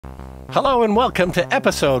Hello and welcome to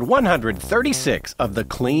episode 136 of the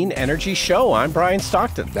Clean Energy Show. I'm Brian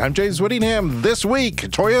Stockton. I'm James Whittingham. This week,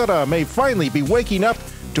 Toyota may finally be waking up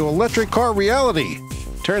to electric car reality.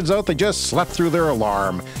 Turns out they just slept through their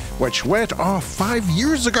alarm, which went off 5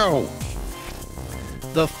 years ago.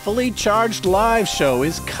 The Fully Charged Live show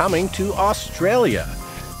is coming to Australia.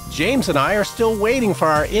 James and I are still waiting for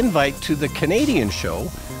our invite to the Canadian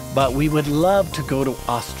show, but we would love to go to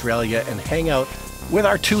Australia and hang out with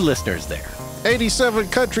our two listeners there. 87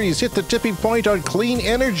 countries hit the tipping point on clean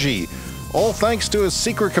energy, all thanks to a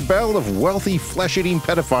secret cabal of wealthy flesh-eating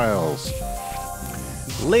pedophiles.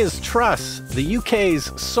 Liz Truss, the UK's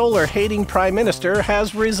solar-hating Prime Minister,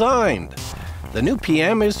 has resigned. The new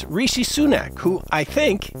PM is Rishi Sunak, who I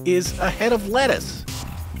think is a head of lettuce.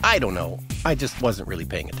 I don't know. I just wasn't really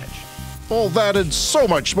paying attention. All that and so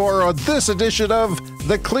much more on this edition of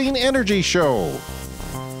the Clean Energy Show.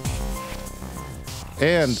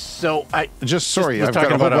 And so I sorry, I've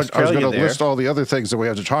got a whole bunch. I was going to list all the other things that we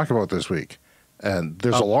have to talk about this week, and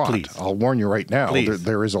there's a lot. Please. I'll warn you right now.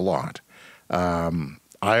 There is a lot. I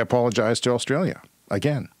apologize to Australia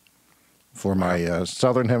again for my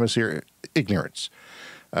Southern Hemisphere ignorance.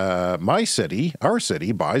 Our city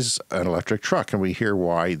buys an electric truck, and we hear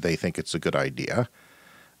why they think it's a good idea.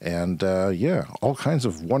 And all kinds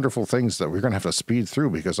of wonderful things that we're going to have to speed through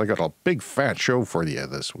because I got a big fat show for you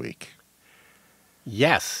this week.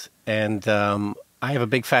 Yes, and I have a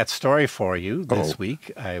big fat story for you this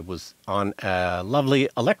week. I was on a lovely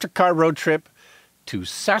electric car road trip to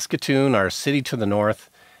Saskatoon, our city to the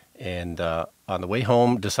north, and on the way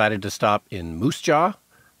home decided to stop in Moose Jaw,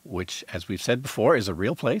 which, as we've said before, is a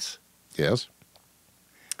real place. Yes.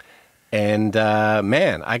 And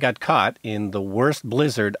man, I got caught in the worst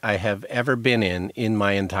blizzard I have ever been in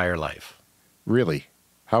my entire life. Really?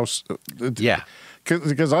 Yeah.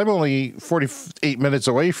 Because I'm only 48 minutes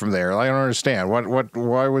away from there. I don't understand.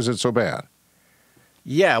 Why was it so bad?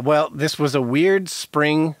 Yeah, well, this was a weird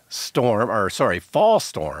fall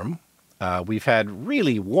storm. We've had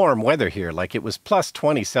really warm weather here, like it was plus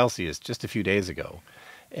 20 Celsius just a few days ago.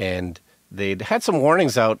 And they'd had some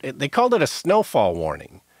warnings out. They called it a snowfall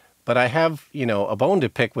warning. But I have, a bone to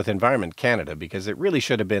pick with Environment Canada because it really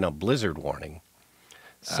should have been a blizzard warning.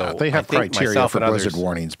 So they have criteria for blizzard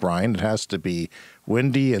warnings, Brian. It has to be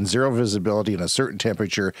windy and zero visibility and a certain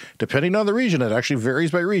temperature, depending on the region. It actually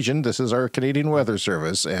varies by region. This is our Canadian Weather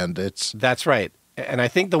Service, and it's... That's right. And I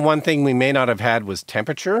think the one thing we may not have had was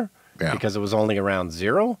temperature, because it was only around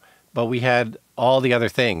zero, but we had all the other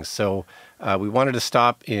things. So we wanted to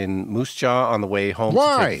stop in Moose Jaw on the way home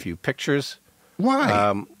to take a few pictures.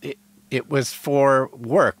 Why? It was for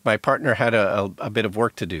work. My partner had a bit of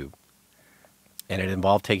work to do, and it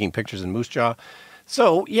involved taking pictures in Moose Jaw.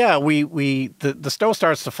 So, yeah, the snow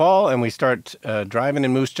starts to fall, and we start driving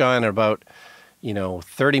in Moose Jaw, and about,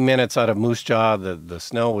 30 minutes out of Moose Jaw, the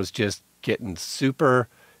snow was just getting super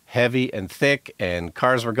heavy and thick, and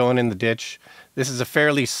cars were going in the ditch. This is a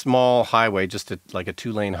fairly small highway, just like a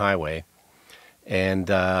 2-lane highway. And,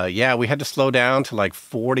 we had to slow down to like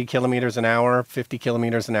 40 kilometers an hour, 50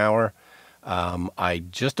 kilometers an hour. I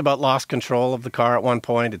just about lost control of the car at one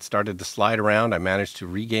point. It started to slide around. I managed to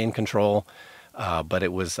regain control, but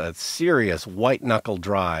it was a serious white-knuckle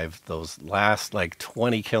drive, those last like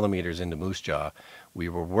 20 kilometers into Moose Jaw. We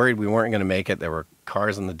were worried we weren't going to make it. There were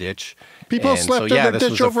cars in the ditch. People slept in their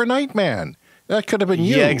ditch overnight, man. That could have been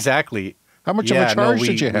you. Yeah, exactly. How much of a charge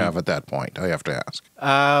did you have at that point, I have to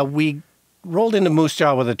ask? We rolled into Moose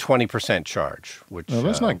Jaw with a 20% charge, which... Well,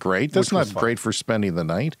 that's not great. That's not great for spending the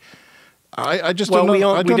night. I just don't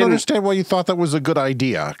understand why you thought that was a good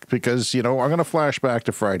idea, because, I'm going to flash back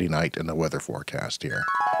to Friday night in the weather forecast here.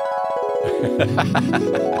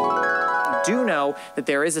 Do know that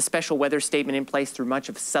there is a special weather statement in place through much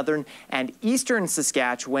of southern and eastern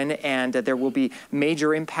Saskatchewan, and there will be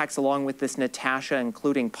major impacts along with this, Natasha,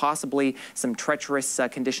 including possibly some treacherous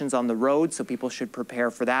conditions on the road, so people should prepare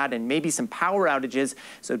for that, and maybe some power outages,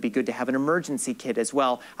 so it'd be good to have an emergency kit as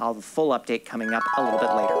well. I'll have a full update coming up a little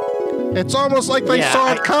bit later. It's almost like they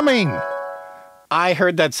saw it coming. I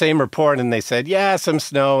heard that same report, and they said, some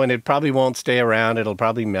snow, and it probably won't stay around. It'll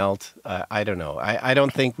probably melt. I don't know. I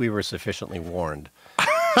don't think we were sufficiently warned.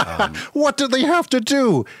 What did they have to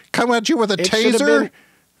do? Come at you with a taser? Should have been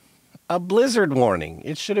a blizzard warning.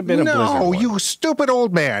 It should have been a blizzard warning. No, you stupid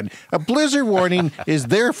old man. A blizzard warning is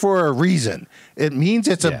there for a reason. It means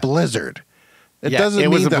it's a blizzard. It doesn't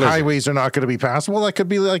mean the highways are not going to be passable. It could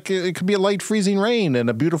be a light freezing rain and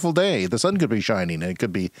a beautiful day. The sun could be shining and it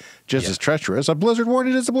could be just as treacherous. A blizzard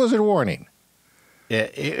warning is a blizzard warning.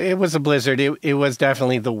 It was a blizzard. It was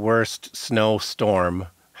definitely the worst snowstorm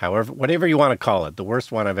however, whatever you want to call it, the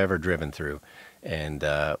worst one I've ever driven through. And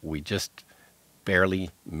we just barely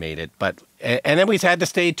made it. And then we had to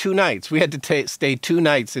stay 2 nights. We had to stay 2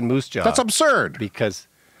 nights in Moose Jaw. That's absurd. Because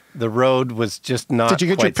the road was just not Did you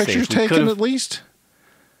get your quite pictures safe. taken at least?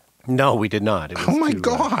 No, we did not. It was Oh, my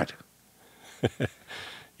God.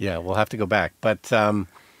 Yeah, we'll have to go back. But,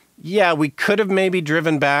 yeah, we could have maybe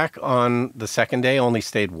driven back on the second day, only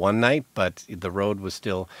stayed 1 night, but the road was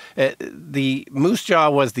still... the Moose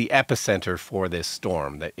Jaw was the epicenter for this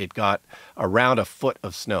storm. It got around a foot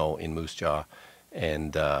of snow in Moose Jaw.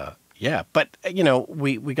 And, yeah, but, you know,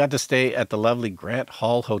 we got to stay at the lovely Grant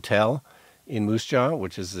Hall Hotel in Moose Jaw,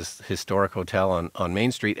 which is this historic hotel on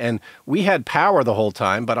Main Street. And we had power the whole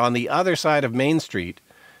time, but on the other side of Main Street...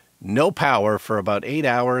 no power for about 8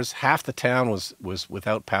 hours. Half the town was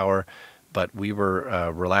without power, but we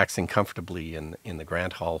were relaxing comfortably in the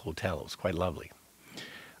Grant Hall Hotel. It was quite lovely.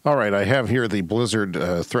 All right, I have here the blizzard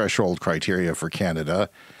threshold criteria for Canada.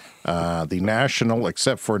 The national,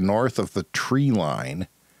 except for north of the tree line,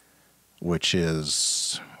 which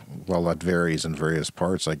is, well, that varies in various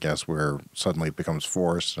parts, I guess, where suddenly it becomes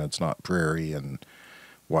forest and it's not prairie and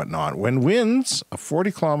whatnot. When winds of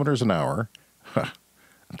 40 kilometers an hour...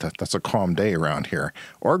 that's a calm day around here,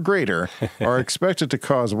 or greater, are expected to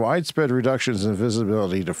cause widespread reductions in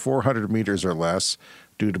visibility to 400 meters or less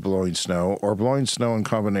due to blowing snow, or blowing snow in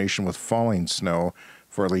combination with falling snow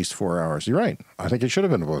for at least 4 hours. You're right. I think it should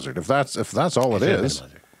have been a blizzard. If that's all it is.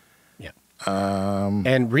 Yeah.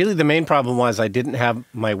 And really the main problem was I didn't have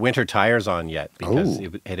my winter tires on yet because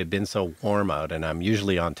it had been so warm out, and I'm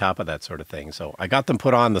usually on top of that sort of thing. So I got them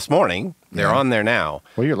put on this morning. They're on there now.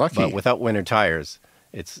 Well, you're lucky. But without winter tires...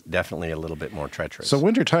 it's definitely a little bit more treacherous. So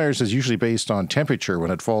winter tires is usually based on temperature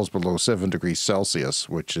when it falls below 7 degrees Celsius,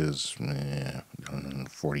 which is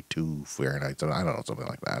 42 Fahrenheit. I don't know, something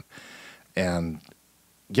like that. And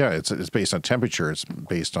yeah, it's based on temperature. It's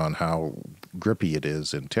based on how grippy it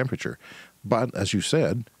is in temperature. But as you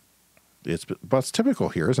said, it's typical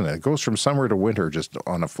here, isn't it? It goes from summer to winter just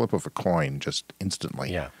on a flip of a coin, just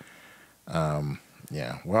instantly. Yeah.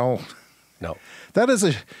 Yeah. Well... no. That is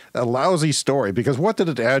a lousy story, because what did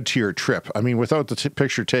it add to your trip? I mean, without the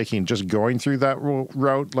picture taking, just going through that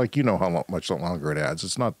route, like, you know how much longer it adds.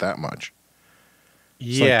 It's not that much.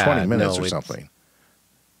 It's like 20 minutes or something.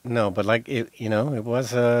 No, but like, it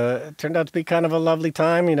was, it turned out to be kind of a lovely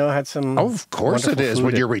time, had some... Oh, of course it is.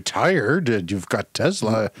 When you're retired and you've got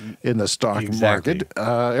Tesla in the stock market,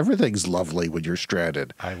 everything's lovely when you're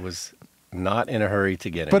stranded. I was not in a hurry to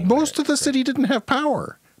get But most of the city didn't have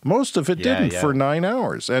power. Most of it didn't for 9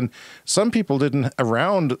 hours. And some people didn't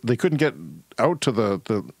they couldn't get out to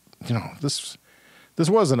this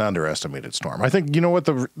was an underestimated storm. I think, you know what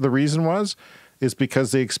the reason was? Is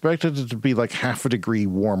because they expected it to be like half a degree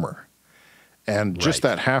warmer. And just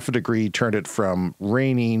that half a degree turned it from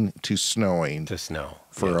raining to snowing.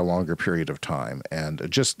 For a longer period of time. And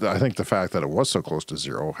just, I think the fact that it was so close to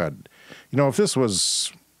zero had, if this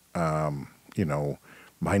was,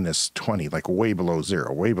 minus 20, like way below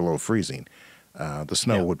zero, way below freezing, the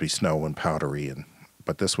snow would be snow and powdery,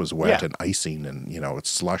 but this was wet and icing, and it's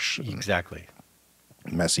slush. Exactly.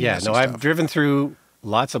 Messy. Yeah, messy no, stuff. I've driven through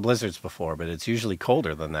lots of blizzards before, but it's usually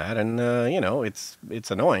colder than that, and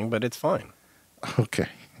it's annoying, but it's fine. Okay.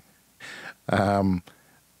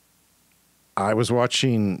 I was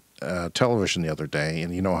watching television the other day,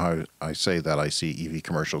 and you know how I say that I see EV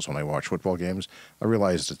commercials when I watch football games? I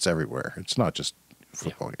realized it's everywhere. It's not just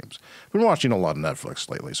football games. I've been watching a lot of Netflix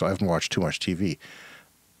lately, so I haven't watched too much TV.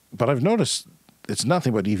 But I've noticed it's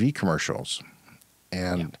nothing but EV commercials.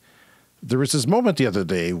 And there was this moment the other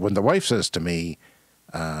day when the wife says to me,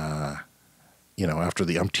 after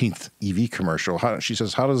the umpteenth EV commercial, she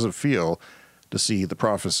says, "How does it feel to see the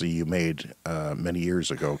prophecy you made many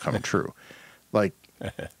years ago come true?" Like,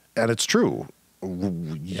 and it's true. I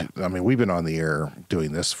mean, we've been on the air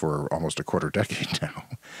doing this for almost a quarter decade now.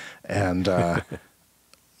 And,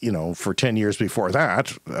 for 10 years before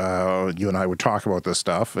that, you and I would talk about this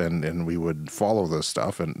stuff and we would follow this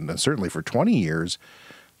stuff. And certainly for 20 years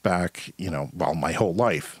back, my whole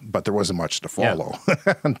life, but there wasn't much to follow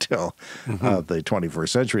until the 21st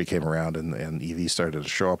century came around and EV started to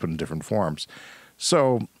show up in different forms.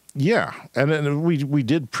 So, yeah, and we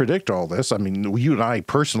did predict all this. I mean, you and I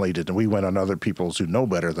personally did, and we went on other people's who know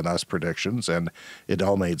better than us predictions, and it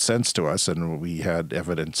all made sense to us, and we had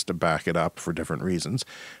evidence to back it up for different reasons.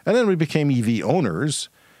 And then we became EV owners,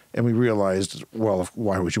 and we realized, well,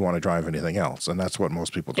 why would you want to drive anything else? And that's what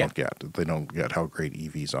most people don't get. They don't get how great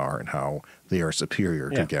EVs are and how they are superior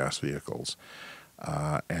to gas vehicles.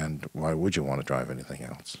 And why would you want to drive anything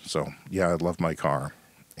else? So, yeah, I love my car,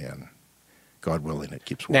 and God willing, it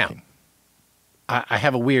keeps Now, working. I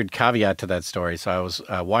have a weird caveat to that story. So I was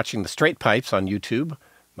watching the Straight Pipes on YouTube,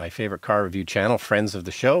 my favorite car review channel, friends of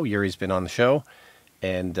the show. Yuri's been on the show.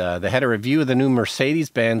 And they had a review of the new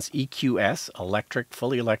Mercedes-Benz EQS,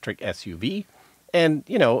 fully electric SUV. And,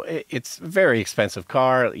 you know, it's a very expensive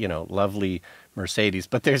car, you know, lovely Mercedes.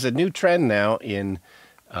 But there's a new trend now in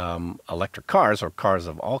electric cars, or cars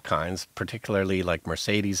of all kinds, particularly like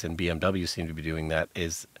Mercedes and BMW seem to be doing that,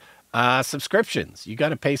 is subscriptions. You got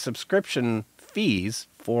to pay subscription fees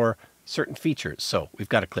for certain features. So we've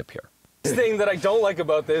got a clip here. The thing that I don't like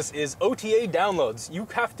about this is OTA downloads. You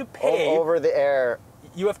have to pay over the air.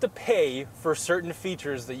 You have to pay for certain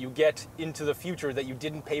features that you get into the future that you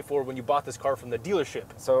didn't pay for when you bought this car from the dealership.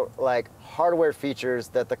 So like hardware features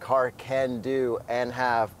that the car can do and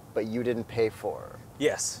have, but you didn't pay for.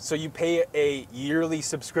 Yes, so you pay a yearly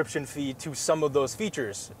subscription fee to some of those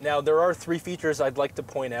features. Now, there are 3 features I'd like to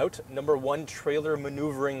point out. Number 1, trailer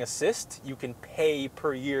maneuvering assist. You can pay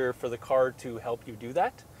per year for the car to help you do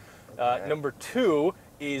that. Okay. Number 2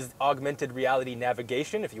 is augmented reality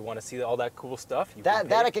navigation. If you want to see all that cool stuff, you can pay.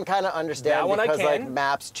 That I can kind of understand, that one because I can. Like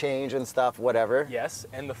maps change and stuff, whatever. Yes,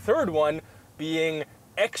 and the third one being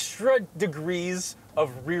extra degrees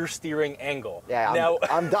of rear steering angle. Yeah, now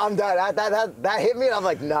I'm done. That hit me, and I'm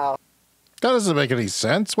like, no. That doesn't make any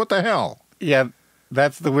sense. What the hell? Yeah,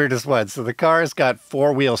 that's the weirdest one. So the car's got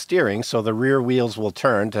 4-wheel steering, so the rear wheels will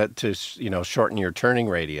turn to you know, shorten your turning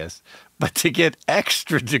radius. But to get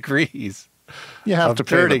extra degrees, you have to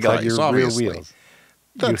pay the price, on your obviously. rear wheels.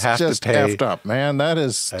 That's you have just to pay effed up, man. That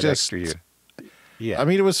is just extra year. Yeah. I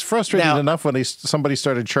mean, it was frustrating enough when somebody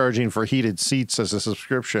started charging for heated seats as a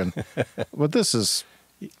subscription. But this is,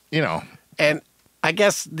 you know. And I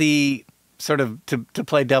guess the sort of, to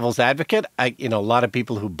play devil's advocate, you know, a lot of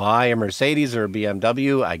people who buy a Mercedes or a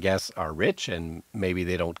BMW, I guess, are rich and maybe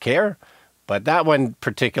they don't care. But that one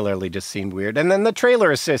particularly just seemed weird. And then the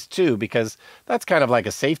trailer assist, too, because that's kind of like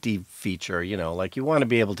a safety feature, you know, like you want to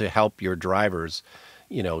be able to help your drivers,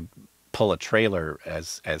 you know, pull a trailer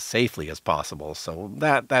as safely as possible. So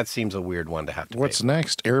that seems a weird one to have to What's pay.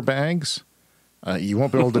 next? Airbags? You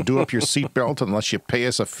won't be able to do up your seatbelt unless you pay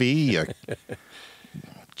us a fee.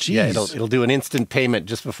 Jeez. Yeah, it'll do an instant payment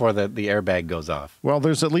just before the airbag goes off. Well,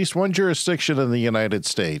 there's at least one jurisdiction in the United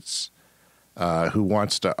States who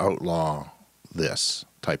wants to outlaw this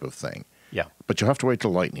type of thing. Yeah. But you'll have to wait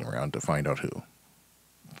till lightning round to find out who.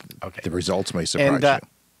 Okay. The results may surprise you.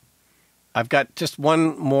 I've got just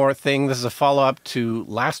one more thing. This is a follow-up to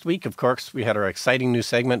last week. Of course, we had our exciting new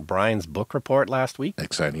segment, Brian's Book Report, last week.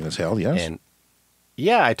 Exciting as hell, yes. And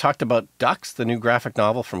yeah, I talked about Ducks, the new graphic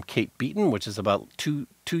novel from Kate Beaton, which is about two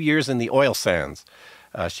years in the oil sands.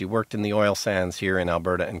 She worked in the oil sands here in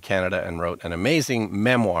Alberta and Canada and wrote an amazing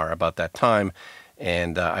memoir about that time.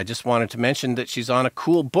 And I just wanted to mention that she's on a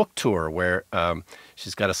cool book tour where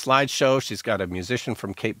she's got a slideshow. She's got a musician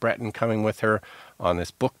from Cape Breton coming with her on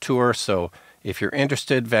this book tour. So if you're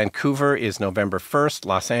interested, Vancouver is November 1st,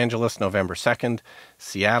 Los Angeles, November 2nd,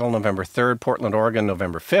 Seattle, November 3rd, Portland, Oregon,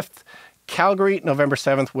 November 5th, Calgary, November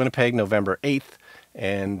 7th, Winnipeg, November 8th.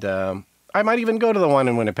 And I might even go to the one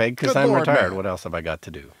in Winnipeg because I'm retired. Man. What else have I got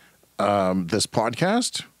to do? This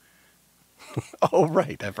podcast? Oh,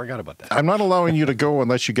 right. I forgot about that. I'm not allowing you to go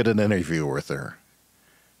unless you get an interview with her.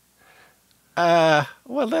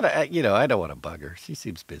 Well, then, I don't want to bug her. She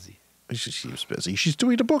seems busy. She seems busy. She's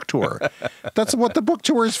doing a book tour. That's what the book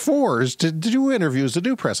tour is for, is to do interviews, to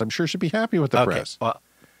do press. I'm sure she'll be happy with the press. Well,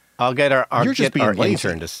 I'll get our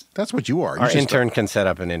intern to... That's what you are. Our intern can set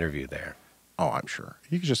up an interview there. Oh, I'm sure.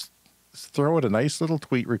 You can just throw it a nice little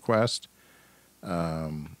tweet request,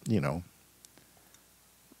 you know.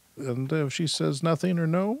 And if she says nothing or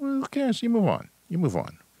no, well, okay, so you move on. You move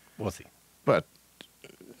on. We'll see. But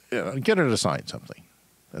get her to sign something,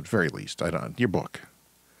 at very least. Your book.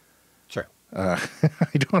 Sure. I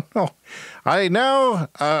don't know.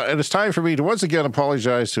 It is time for me to once again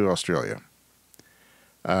apologize to Australia.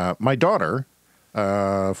 My daughter,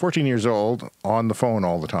 14 years old, on the phone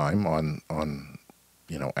all the time, on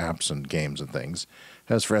apps and games and things,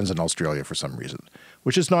 has friends in Australia for some reason,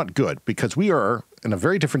 which is not good because we are in a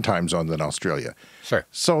very different time zone than Australia. Sure.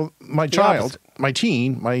 So my child, my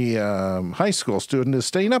teen, my high school student is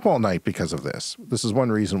staying up all night because of this. This is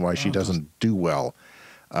one reason why she doesn't do well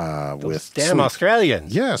with damn sleep.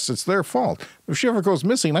 Australians. Yes, it's their fault. If she ever goes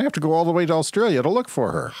missing, I have to go all the way to Australia to look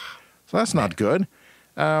for her. So that's not good.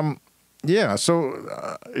 So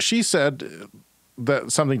she said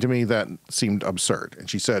something to me that seemed absurd. And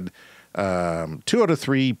she said, 2 out of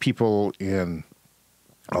 3 people in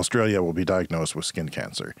Australia will be diagnosed with skin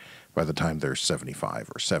cancer. by the time they're 75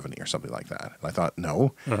 or 70 or something like that. And I thought,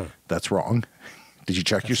 no, that's wrong. Did you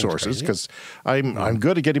check your sources? Because I'm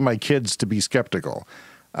good at getting my kids to be skeptical.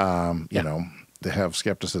 You know, to have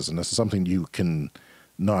skepticism. This is something you can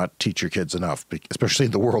not teach your kids enough, especially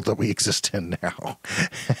in the world that we exist in now.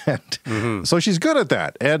 And so she's good at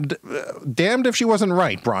that. And damned if she wasn't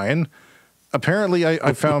right, Brian. Apparently,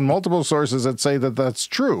 I found multiple sources that say that that's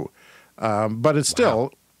true. But it's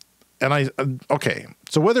still, okay,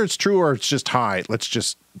 so whether it's true or it's just high, let's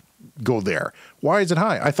just go there. Why is it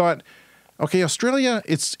high? I thought, okay, Australia,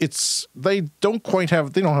 they don't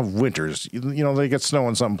have winters. You know, they get snow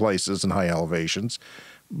in some places in high elevations,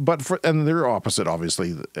 and they're opposite,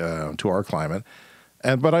 obviously, to our climate.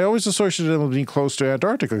 But I always associated them with being close to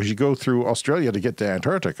Antarctica because you go through Australia to get to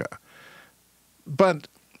Antarctica. But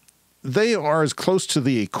they are as close to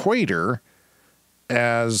the equator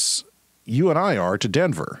as you and I are to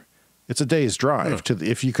Denver. It's a day's drive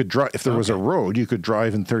if there was a road, you could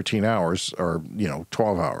drive in 13 hours or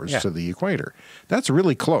 12 hours to the equator. That's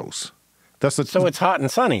really close. So it's hot and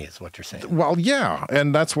sunny, is what you're saying. Well, yeah,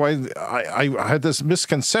 and that's why I had this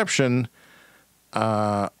misconception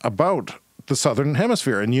about the Southern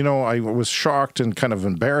Hemisphere. And, I was shocked and kind of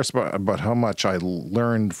embarrassed about how much I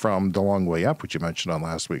learned from The Long Way Up, which you mentioned on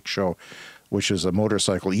last week's show, which is a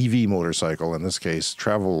motorcycle, EV motorcycle, in this case,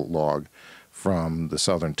 travel log from the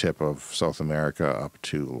southern tip of South America up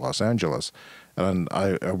to Los Angeles. And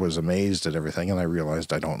I was amazed at everything, and I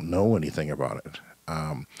realized I don't know anything about it.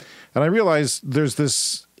 And I realized there's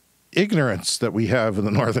this ignorance that we have in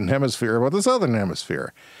the Northern Hemisphere about the Southern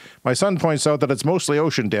Hemisphere. My son points out that it's mostly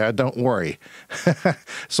ocean, Dad, don't worry.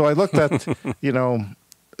 So I looked at,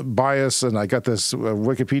 bias, and I got this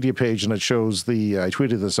Wikipedia page, and it shows I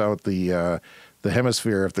tweeted this out, the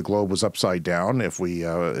hemisphere, if the globe was upside down, if we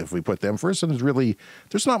put them first, and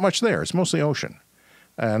there's not much there. It's mostly ocean.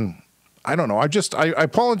 And I don't know. I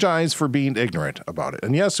apologize for being ignorant about it.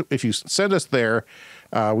 And yes, if you send us there,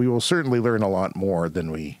 we will certainly learn a lot more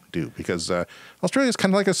than we do, because Australia is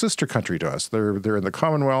kind of like a sister country to us. They're in the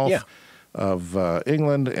Commonwealth of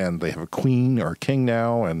England, and they have a queen or king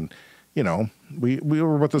now, and we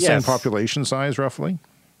were about the same population size roughly.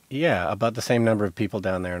 Yeah, about the same number of people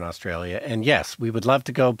down there in Australia. And yes, we would love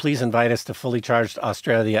to go. Please invite us to Fully Charged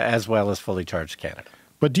Australia as well as Fully Charged Canada.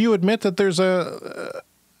 But do you admit that there's a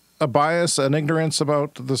bias, an ignorance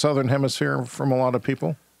about the Southern Hemisphere from a lot of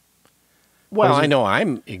people? Well, I know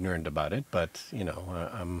I'm ignorant about it, but,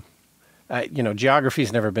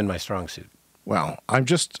 geography's never been my strong suit. Well, I'm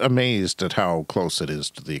just amazed at how close it is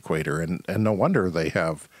to the equator, and no wonder they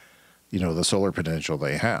have, the solar potential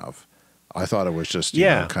they have. I thought it was just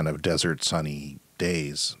kind of desert, sunny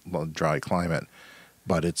days, dry climate,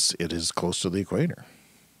 but it is close to the equator.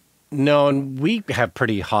 No, and we have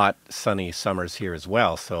pretty hot, sunny summers here as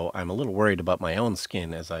well, so I'm a little worried about my own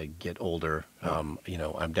skin as I get older. I'm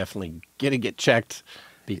definitely going to get checked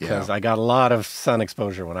because I got a lot of sun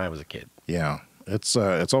exposure when I was a kid. Yeah, it's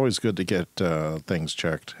always good to get things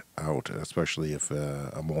checked out, especially if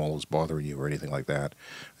a mole is bothering you or anything like that.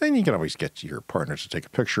 And you can always get your partner to take a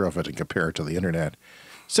picture of it and compare it to the internet.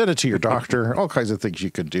 Send it to your doctor, all kinds of things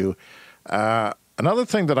you can do. Another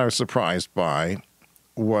thing that I was surprised by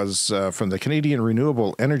was from the Canadian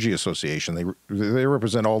Renewable Energy Association. They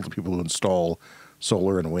represent all the people who install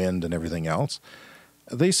solar and wind and everything else.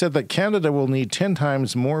 They said that Canada will need 10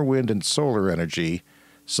 times more wind and solar energy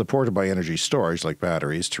supported by energy storage like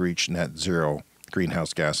batteries to reach net zero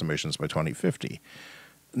greenhouse gas emissions by 2050.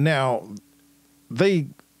 Now, they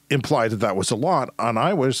implied that was a lot, and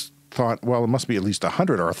I thought, well, it must be at least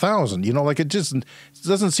 100 or 1,000. It just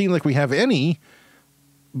doesn't seem like we have any,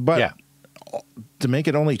 but to make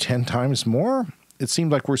it only 10 times more, it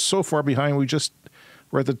seemed like we're so far behind.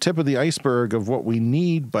 We're at the tip of the iceberg of what we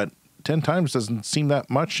need, but 10 times doesn't seem that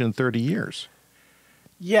much in 30 years.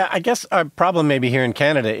 Yeah, I guess our problem maybe here in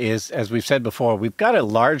Canada is, as we've said before, we've got a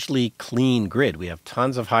largely clean grid. We have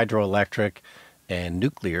tons of hydroelectric and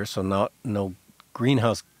nuclear, so no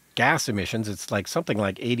greenhouse gas emissions. It's like something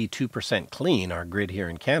like 82% clean, our grid here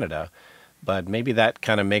in Canada. But maybe that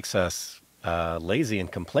kind of makes us lazy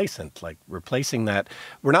and complacent, like replacing that.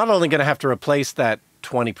 We're not only going to have to replace that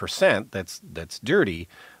 20% that's dirty,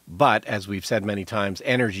 but as we've said many times,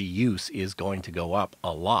 energy use is going to go up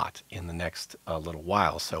a lot in the next little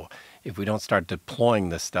while. So if we don't start deploying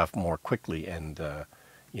this stuff more quickly, and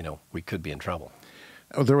we could be in trouble.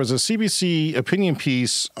 There was a CBC opinion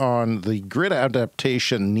piece on the grid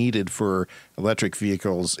adaptation needed for electric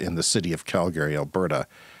vehicles in the city of Calgary, Alberta.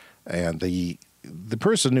 And the the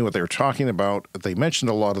person knew what they were talking about. They mentioned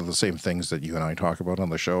a lot of the same things that you and I talk about on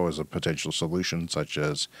the show as a potential solution, such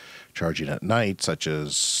as charging at night, such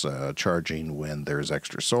as charging when there's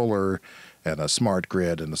extra solar, and a smart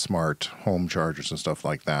grid and the smart home chargers and stuff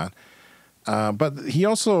like that. But he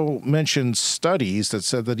also mentioned studies that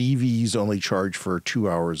said that EVs only charge for 2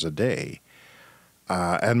 hours a day.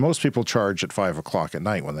 And most people charge at 5 o'clock at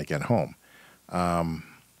night when they get home.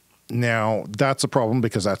 Now, that's a problem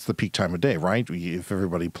because that's the peak time of day, right? If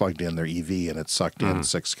everybody plugged in their EV and it sucked in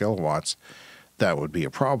 6 kilowatts, that would be a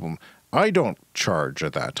problem. I don't charge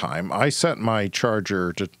at that time. I set my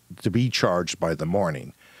charger to be charged by the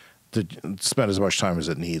morning, to spend as much time as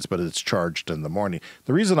it needs, but it's charged in the morning.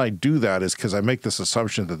 The reason I do that is because I make this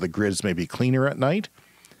assumption that the grids may be cleaner at night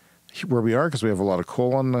where we are, because we have a lot of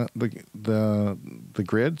coal on the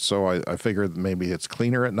grid. So I figure that maybe it's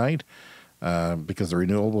cleaner at night because the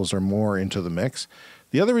renewables are more into the mix.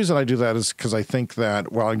 The other reason I do that is because I think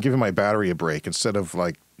that, well, I'm giving my battery a break. Instead of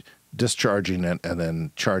like discharging it and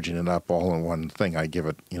then charging it up all in one thing, I give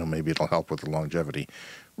it, maybe it'll help with the longevity.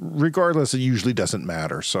 Regardless, it usually doesn't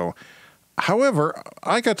matter. So, however,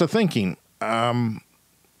 I got to thinking,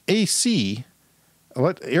 AC,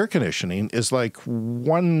 air conditioning, is like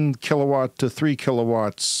 1 kilowatt to 3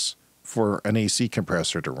 kilowatts for an AC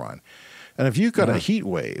compressor to run. And if you've got a heat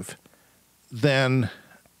wave, then,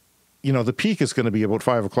 the peak is going to be about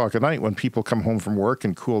 5 o'clock at night when people come home from work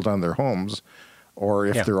and cool down their homes. Or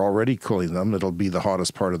if they're already cooling them, it'll be the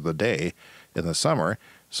hottest part of the day in the summer.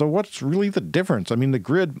 So what's really the difference? I mean, the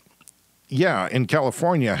grid, in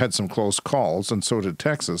California had some close calls, and so did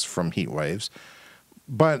Texas from heat waves.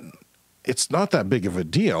 But it's not that big of a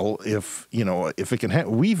deal if it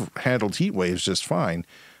can. We've handled heat waves just fine.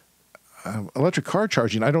 Electric car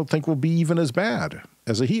charging, I don't think, will be even as bad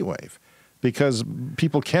as a heat wave, because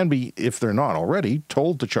people can be, if they're not already,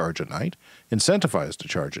 told to charge at night, incentivized to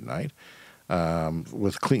charge at night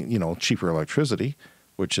with clean, cheaper electricity,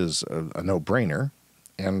 which is a no-brainer.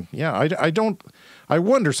 And I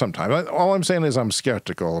wonder sometimes. All I'm saying is I'm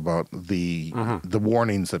skeptical about the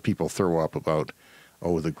warnings that people throw up about,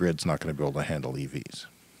 the grid's not going to be able to handle EVs.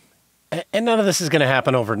 And none of this is going to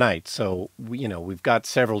happen overnight. So, we've got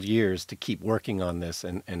several years to keep working on this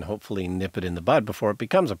and hopefully nip it in the bud before it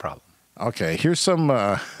becomes a problem. Okay, here's some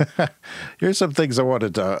things I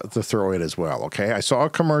wanted to throw in as well, okay? I saw a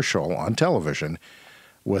commercial on television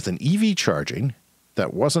with an EV charging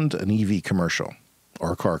that wasn't an EV commercial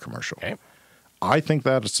or a car commercial. Okay. I think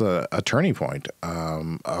that's a turning point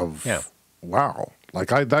wow. Like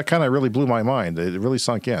that kind of really blew my mind. It really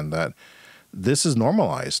sunk in that this is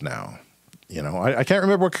normalized now. I can't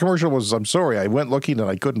remember what commercial it was. I'm sorry. I went looking and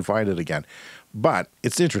I couldn't find it again. But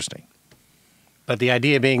it's interesting. But the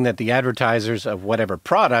idea being that the advertisers of whatever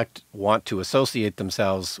product want to associate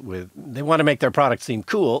themselves with, they want to make their product seem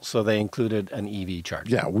cool, so they included an EV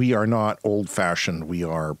charger. Yeah, we are not old-fashioned. We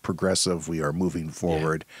are progressive. We are moving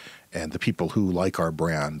forward. Yeah. And the people who like our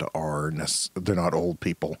brand they're not old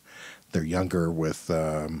people. They're younger with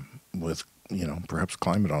perhaps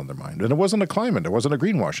climate on their mind. And it wasn't a climate. It wasn't a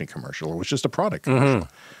greenwashing commercial. It was just a product commercial.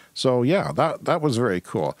 So, that was very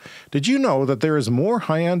cool. Did you know that there is more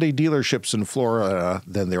Hyundai dealerships in Florida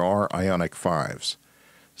than there are Ioniq 5s?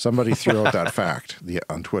 Somebody threw out that fact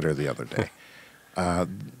on Twitter the other day.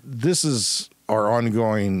 This is our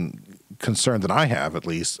ongoing concern that I have, at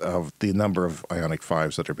least, of the number of Ioniq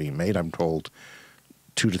 5s that are being made. I'm told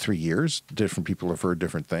 2 to 3 years. Different people have heard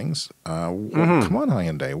different things. Come on,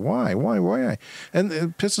 Hyundai. Why? And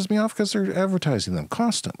it pisses me off because they're advertising them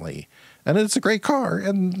constantly. And it's a great car,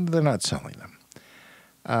 and they're not selling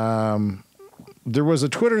them. There was a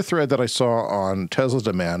Twitter thread that I saw on Tesla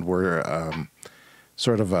Demand where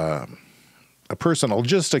sort of a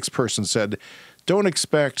logistics person said, don't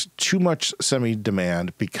expect too much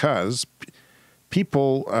semi-demand because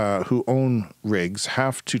people who own rigs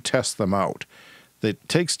have to test them out. It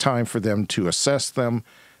takes time for them to assess them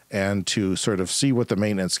and to sort of see what the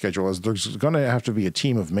maintenance schedule is. There's going to have to be a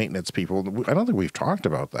team of maintenance people. I don't think we've talked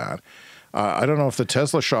about that. I don't know if the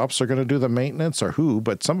Tesla shops are going to do the maintenance or who,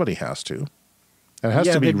 but somebody has to. It has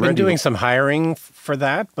to be they've ready. been doing some hiring for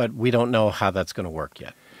that, but we don't know how that's going to work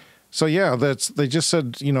yet. So they just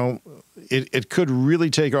said, it could really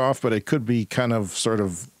take off, but it could be kind of sort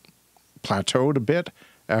of plateaued a bit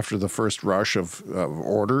after the first rush of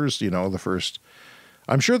orders,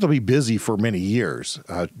 I'm sure they'll be busy for many years,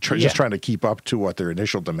 just trying to keep up to what their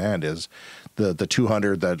initial demand is, the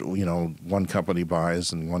 200 that one company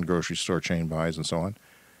buys and one grocery store chain buys and so on.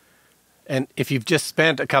 And if you've just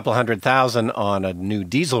spent a couple $100,000 on a new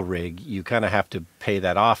diesel rig, you kind of have to pay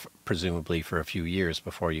that off, presumably, for a few years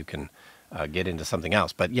before you can get into something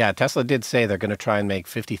else. But yeah, Tesla did say they're going to try and make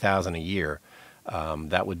 50,000 a year.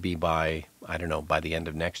 That would be by, I don't know, by the end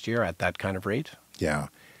of next year at that kind of rate. Yeah.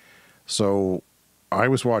 So I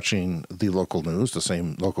was watching the local news, the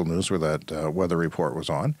same local news where that weather report was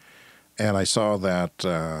on, and I saw that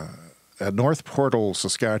at North Portal,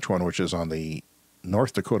 Saskatchewan, which is on the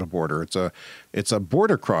North Dakota border, it's a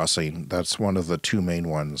border crossing. That's one of the two main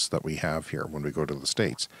ones that we have here when we go to the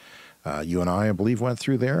States. You and I believe, went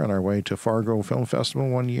through there on our way to Fargo Film Festival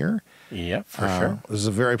one year. Yeah, for sure. This is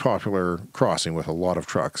a very popular crossing with a lot of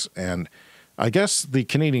trucks. And I guess the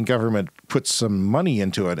Canadian government put some money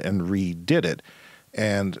into it and redid it.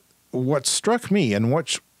 And what struck me, and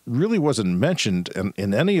what really wasn't mentioned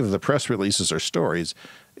in any of the press releases or stories,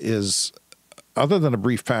 is other than a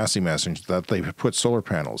brief passing message that they put solar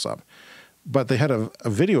panels up. But they had a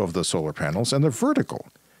video of the solar panels, and they're vertical.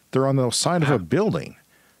 They're on the side of a building.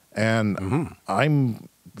 And I'm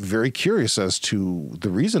very curious as to the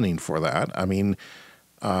reasoning for that. I mean,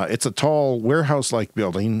 it's a tall warehouse-like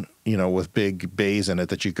building, you know, with big bays in it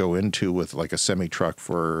that you go into with like a semi-truck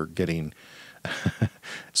for getting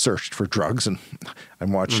searched for drugs. And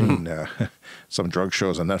I'm watching some drug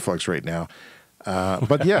shows on Netflix right now.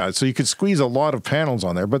 But yeah, so you could squeeze a lot of panels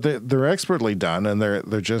on there, but they're expertly done, and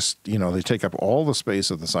they're just, you know, they take up all the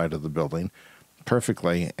space at the side of the building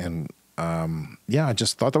perfectly. And yeah, I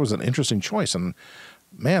just thought that was an interesting choice, and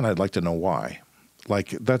man, I'd like to know why. Like,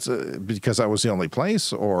 that's because that was the only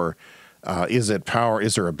place, or is it power?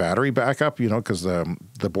 Is there a battery backup? You know, because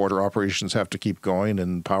the border operations have to keep going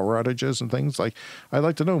and power outages and things. Like, I'd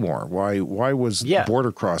like to know more. Why was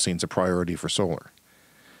border crossings a priority for solar?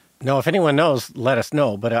 No, if anyone knows, let us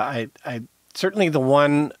know. But I certainly the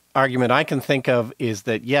one argument I can think of is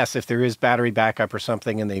that, yes, if there is battery backup or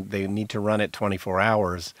something and they need to run it 24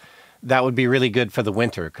 hours, that would be really good for the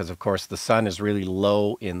winter because, of course, the sun is really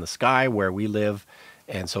low in the sky where we live.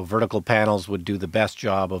 And so vertical panels would do the best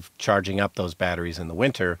job of charging up those batteries in the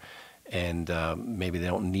winter. And maybe they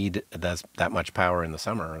don't need that much power in the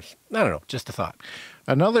summer. I don't know, just a thought.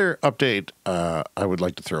 Another update I would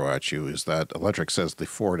like to throw at you is that Electric says the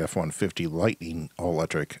Ford F-150 Lightning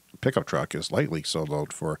all-electric pickup truck is likely sold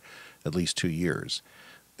out for at least 2 years.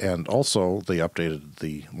 And also, they updated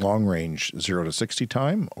the long-range 0 to 60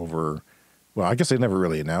 time over, well, I guess they never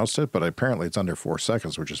really announced it, but apparently it's under 4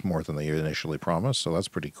 seconds, which is more than they initially promised, so that's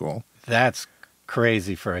pretty cool. That's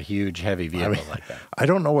crazy for a huge, heavy vehicle like that. I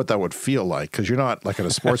don't know what that would feel like, because you're not like at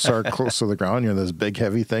a sports car close to the ground. You're in this big,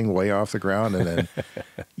 heavy thing way off the ground, and then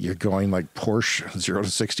you're going like Porsche 0 to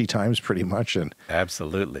 60 times pretty much. And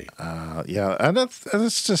absolutely. Yeah, and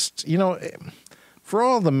that's just, you know, for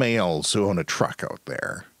all the males who own a truck out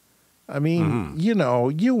there, I mean, you know,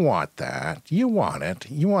 you want that. You want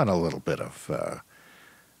it. You want a little bit of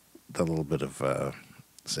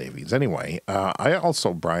savings. Anyway, I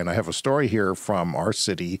also, Brian, I have a story here from our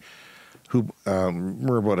city who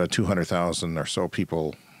we're about a 200,000 or so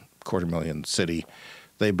people, 250,000 city.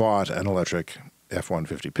 They bought an electric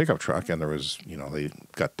F-150 pickup truck, and there was, you know, they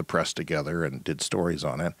got the press together and did stories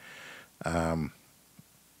on it.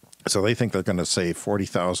 So they think they're going to save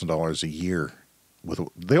 $40,000 a year.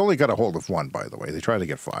 They only got a hold of one, by the way. They tried to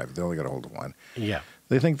get 5. They only got a hold of one. Yeah.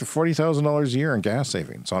 They think the $40,000 a year in gas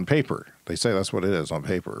savings on paper. They say that's what it is on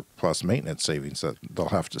paper, plus maintenance savings that they'll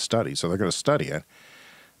have to study. So they're going to study it.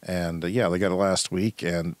 And yeah, they got it last week.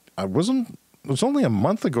 And it was only a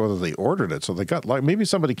month ago that they ordered it. So they got like, maybe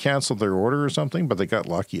somebody canceled their order or something, but they got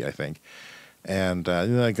lucky, I think. And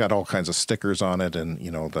they got all kinds of stickers on it, and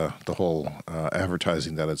you know the whole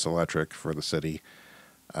advertising that it's electric for the city.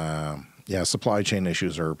 Yeah, supply chain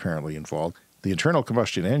issues are apparently involved. The internal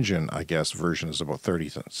combustion engine, I guess, version is about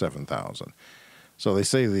 37,000. So they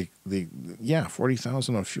say the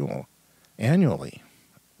 40,000 on fuel annually.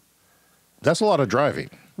 That's a lot of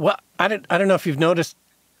driving. Well, I don't know if you've noticed.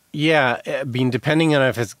 Yeah, I mean, depending on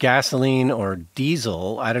if it's gasoline or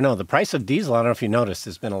diesel, I don't know. The price of diesel, I don't know if you noticed,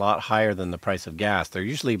 has been a lot higher than the price of gas. They're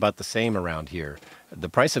usually about the same around here. The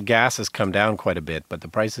price of gas has come down quite a bit, but the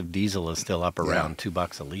price of diesel is still up around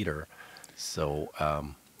 $2 a liter. So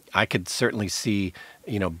I could certainly see,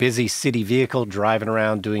 you know, busy city vehicle driving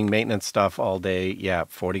around doing maintenance stuff all day. Yeah,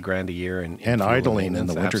 $40,000 a year. And idling in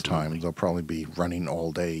the wintertime. They'll probably be running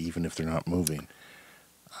all day, even if they're not moving.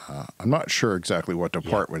 I'm not sure exactly what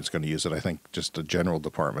department is going to use it. I think just a general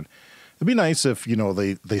department. It'd be nice if, you know,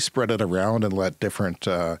 they spread it around and let different,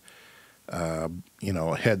 you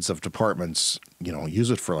know, heads of departments, you know, use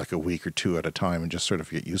it for like a week or 2 at a time and just sort of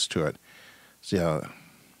get used to it. So,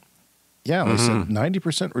 yeah, they said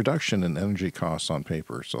 90% reduction in energy costs on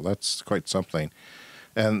paper. So that's quite something.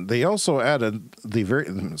 And they also added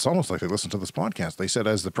it's almost like they listened to this podcast. They said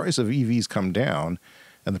as the price of EVs come down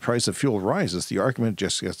and the price of fuel rises, the argument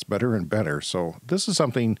just gets better and better. So this is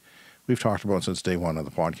something we've talked about since day one of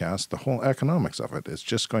the podcast, the whole economics of it. It's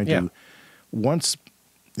just going to,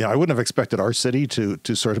 I wouldn't have expected our city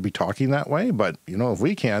to sort of be talking that way, but, if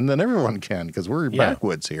we can, then everyone can, because we're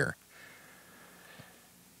backwoods here.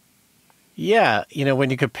 Yeah, when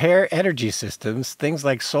you compare energy systems, things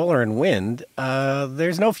like solar and wind,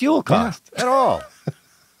 there's no fuel cost at all.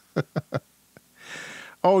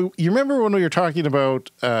 Oh, you remember when we were talking about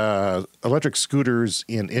electric scooters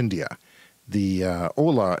in India? The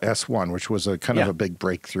Ola S1, which was a kind of a big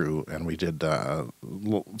breakthrough, and we did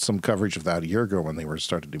some coverage of that a year ago when they were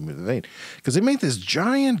started to move the because they made this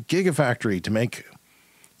giant gigafactory to make,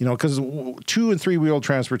 because 2- and 3-wheel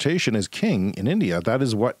transportation is king in India. That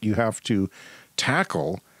is what you have to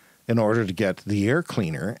tackle in order to get the air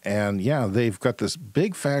cleaner. And they've got this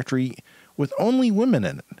big factory with only women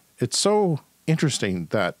in it. It's so interesting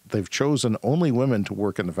that they've chosen only women to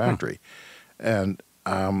work in the factory, and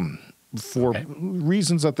for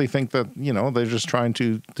reasons that they think that, they're just trying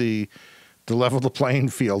to level the playing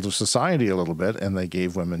field of society a little bit, and they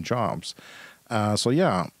gave women jobs.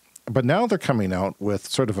 But now they're coming out with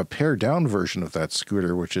sort of a pared-down version of that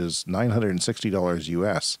scooter, which is $960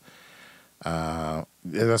 US.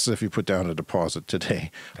 That's if you put down a deposit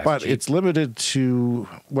today. But cheap. It's limited to,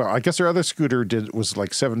 I guess their other scooter was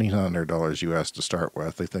like $1,700 US to start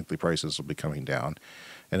with. They think the prices will be coming down.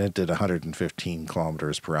 And it did 115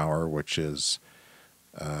 kilometers per hour, which is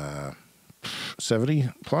 70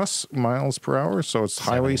 plus miles per hour. So it's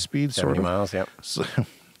highway speed, sort of. 70 miles, yep. So,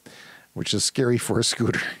 which is scary for a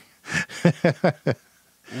scooter.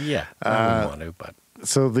 Yeah, I wouldn't want to, but.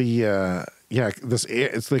 So they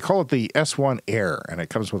call it the S1 Air, and it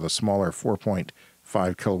comes with a smaller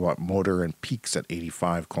 4.5 kilowatt motor and peaks at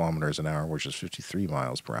 85 kilometers an hour, which is 53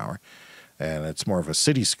 miles per hour. And it's more of a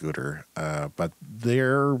city scooter, but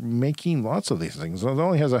they're making lots of these things. It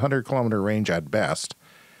only has a 100-kilometer range at best,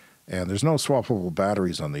 and there's no swappable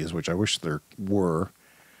batteries on these, which I wish there were.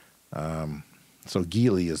 So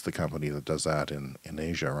Geely is the company that does that in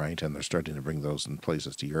Asia, right? And they're starting to bring those in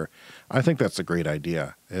places to Europe. I think that's a great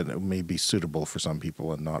idea. It may be suitable for some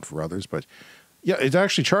people and not for others, but it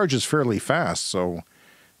actually charges fairly fast.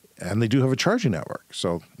 And they do have a charging network.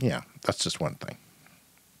 So that's just one thing.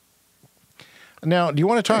 Now, do you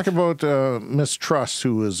want to talk about Miss Truss,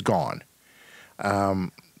 who is gone? So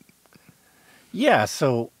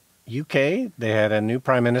UK, they had a new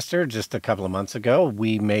prime minister just a couple of months ago.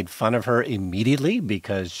 We made fun of her immediately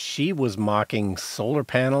because she was mocking solar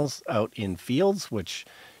panels out in fields, which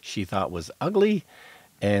she thought was ugly.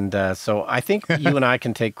 And so I think you and I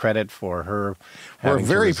can take credit for her. We're a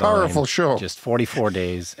very powerful show. Just 44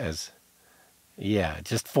 days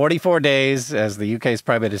just 44 days as the UK's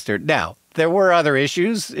prime minister. Now, there were other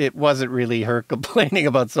issues. It wasn't really her complaining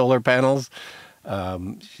about solar panels.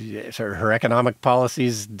 Her economic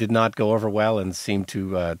policies did not go over well and seemed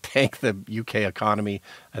to tank the UK economy.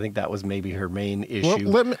 I think that was maybe her main issue.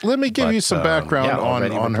 Well, let me give you some background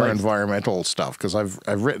on her environmental stuff, because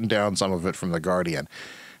I've written down some of it from The Guardian.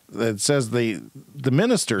 It says the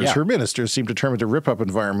ministers, her ministers, seem determined to rip up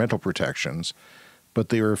environmental protections, but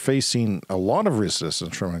they were facing a lot of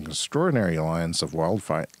resistance from an extraordinary alliance of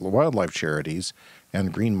wildlife charities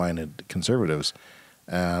and green-minded conservatives.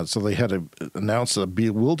 So they had to announce a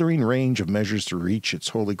bewildering range of measures to reach its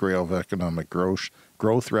holy grail of economic growth,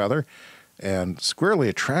 and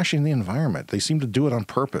squarely trashing the environment. They seem to do it on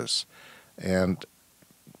purpose. And,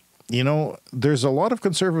 there's a lot of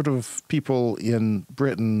conservative people in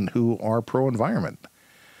Britain who are pro-environment.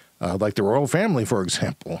 Like the royal family, for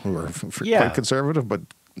example, who are quite conservative, but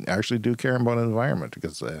actually do care about the environment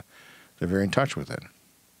because they're very in touch with it.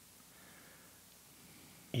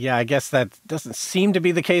 Yeah, I guess that doesn't seem to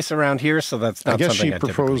be the case around here, so that's not something I guess she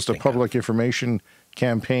proposed a public information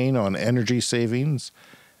campaign on energy savings,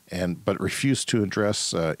 but refused to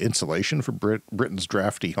address insulation for Britain's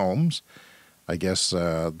drafty homes. I guess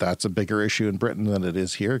that's a bigger issue in Britain than it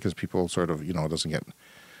is here, because people sort of, it doesn't get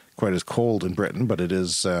quite as cold in Britain, but it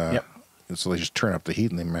is, so they just turn up the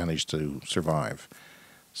heat and they manage to survive.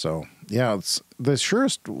 So, it's the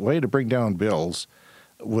surest way to bring down bills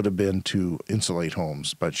would have been to insulate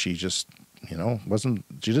homes, but she just, she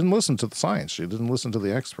didn't listen to the science. She didn't listen to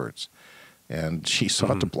the experts. And she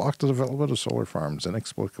sought to block the development of solar farms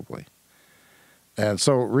inexplicably. And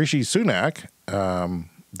so Rishi Sunak,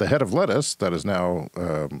 the head of Lettuce, that is now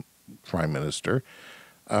prime minister,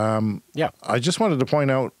 I just wanted to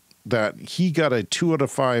point out that he got a 2 out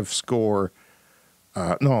of 5 score.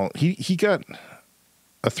 He got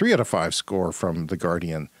a 3 out of 5 score from The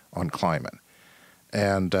Guardian on climate.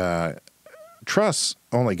 And Truss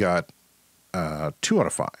only got 2 out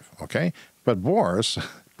of 5, okay? But Boris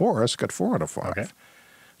got 4 out of 5. Okay.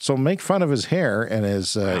 So make fun of his hair and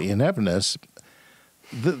his ineptness,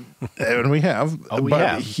 and we have.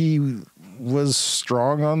 He was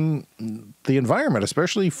strong on the environment,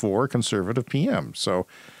 especially for conservative PM. So,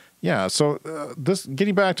 yeah. So this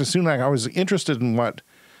getting back to Sunak, I was interested in what.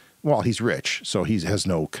 Well, he's rich, so he has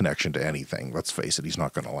no connection to anything. Let's face it, he's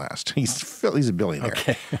not going to last. He's a billionaire.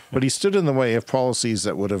 Okay. But he stood in the way of policies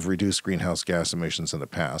that would have reduced greenhouse gas emissions in the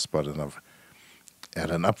past, but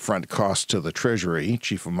at an upfront cost to the Treasury,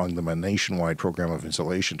 chief among them a nationwide program of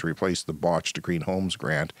insulation to replace the botched Green Homes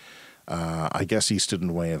grant. I guess he stood in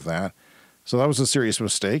the way of that. So that was a serious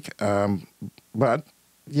mistake. But,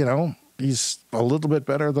 you know, he's a little bit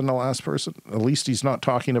better than the last person. At least he's not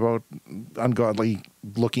talking about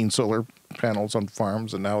ungodly-looking solar panels on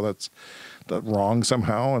farms, and now that's wrong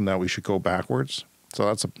somehow, and now we should go backwards. So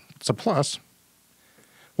it's a plus.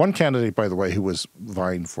 One candidate, by the way, who was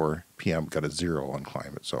vying for PM got a 0 on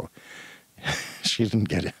climate, so she didn't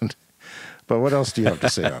get in. But what else do you have to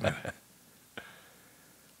say on it?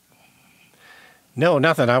 No,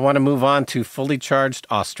 nothing. I want to move on to Fully Charged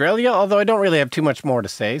Australia, although I don't really have too much more to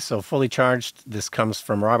say. So Fully Charged, this comes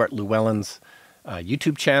from Robert Llewellyn's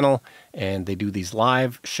YouTube channel, and they do these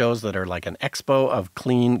live shows that are like an expo of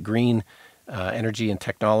clean, green energy and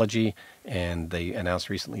technology. And they announced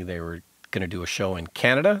recently they were going to do a show in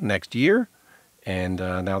Canada next year, and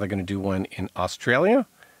now they're going to do one in Australia.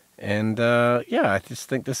 And I just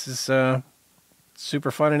think this is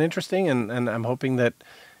super fun and interesting, and I'm hoping that,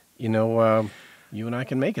 you and I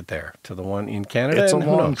can make it there to the one in Canada. It's a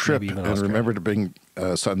long trip, and remember to bring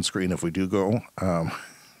sunscreen if we do go,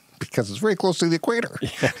 because it's very close to the equator.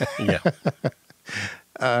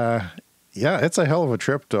 Yeah, it's a hell of a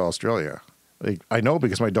trip to Australia. I know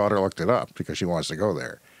because my daughter looked it up because she wants to go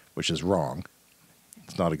there, which is wrong.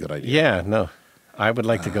 It's not a good idea. Yeah, no. I would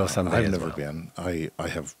like to go someday. I've never been. I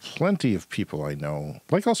have plenty of people I know.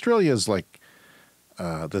 Like Australia is like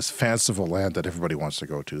this fanciful land that everybody wants to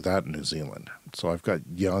go to, that in New Zealand. So I've got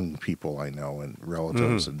young people I know and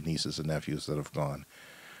relatives and nieces and nephews that have gone.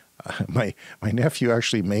 My nephew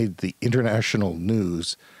actually made the international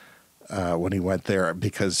news when he went there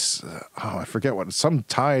because, I forget what, some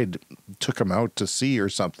tide took him out to sea or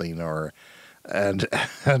something, and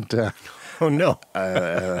oh no.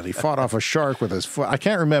 And he fought off a shark with his foot. I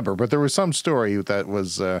can't remember, but there was some story that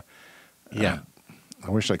was, I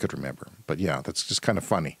wish I could remember. But yeah, that's just kind of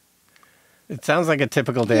funny. It sounds like a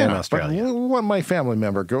typical day in Australia. But when my family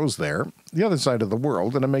member goes there, the other side of the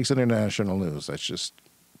world, and it makes international news. That's just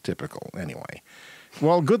typical anyway.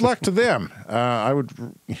 Well, good luck to them. I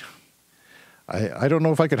don't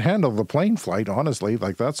know if I could handle the plane flight, honestly.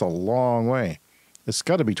 Like, that's a long way. It's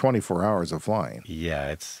got to be 24 hours of flying. Yeah,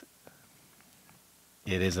 it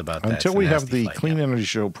is about that. Until we have the Clean Energy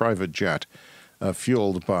Show private jet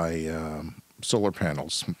fueled by solar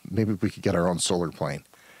panels. Maybe we could get our own solar plane.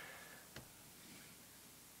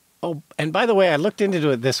 Oh, and by the way, I looked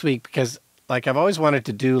into it this week because, like, I've always wanted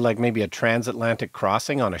to do, like, maybe a transatlantic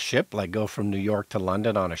crossing on a ship, like go from New York to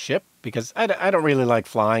London on a ship, because I don't really like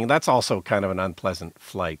flying. That's also kind of an unpleasant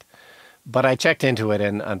flight. But I checked into it,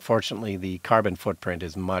 and unfortunately, the carbon footprint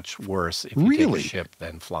is much worse if you take a ship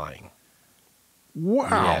than flying.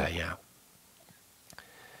 Wow. Yeah.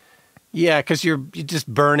 Yeah, because you're just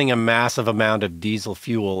burning a massive amount of diesel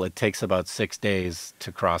fuel. It takes about 6 days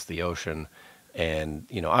to cross the ocean. And,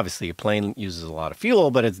 obviously a plane uses a lot of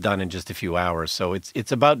fuel, but it's done in just a few hours. So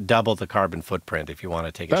it's about double the carbon footprint if you want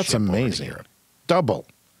to take a ship over to Europe. Double.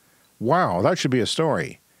 Wow, that should be a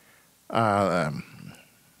story. Yeah.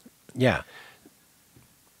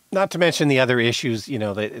 Not to mention the other issues,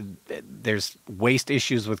 there's waste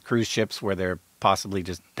issues with cruise ships where they're possibly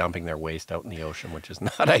just dumping their waste out in the ocean, which is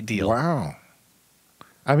not ideal. Wow.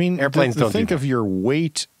 I mean, airplanes don't think of your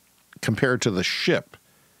weight compared to the ship.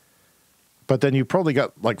 But then you probably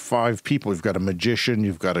got like 5 people. You've got a magician,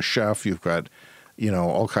 you've got a chef, you've got,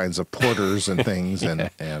 all kinds of porters and things, and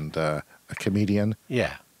a comedian.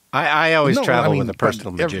 Yeah. I always travel with a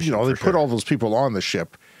personal magician. They put all those people on the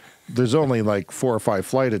ship. There's only like 4 or 5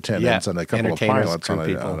 flight attendants and a couple of pilots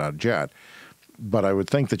on a jet. But I would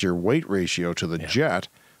think that your weight ratio to the jet,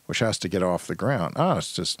 which has to get off the ground,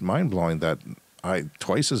 it's just mind-blowing that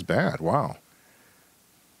twice as bad. Wow.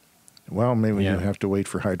 Well, maybe you have to wait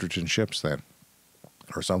for hydrogen ships then,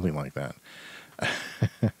 or something like that.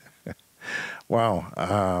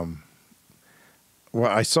 Wow.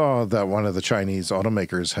 Well, I saw that one of the Chinese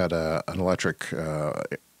automakers had an electric.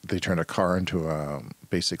 They turned a car into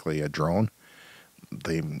basically a drone,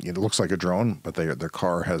 it looks like a drone, but their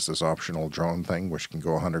car has this optional drone thing which can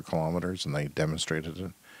go 100 kilometers, and they demonstrated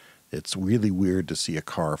it. It's really weird to see a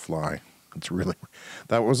car fly. It's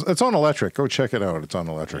on electric. Go check it out. It's on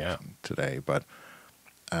electric today. But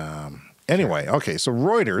anyway, okay. So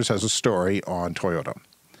Reuters has a story on Toyota.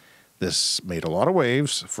 This made a lot of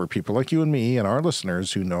waves for people like you and me and our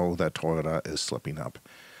listeners who know that Toyota is slipping up.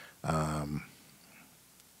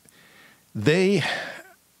 They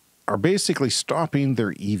are basically stopping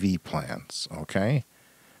their EV plans, okay?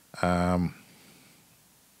 Because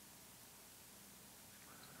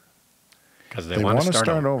they want to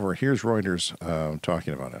start over. Here's Reuters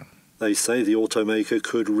talking about it. They say the automaker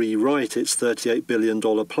could rewrite its $38 billion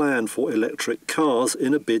plan for electric cars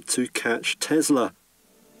in a bid to catch Tesla.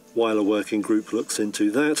 While a working group looks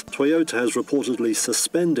into that, Toyota has reportedly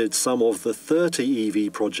suspended some of the 30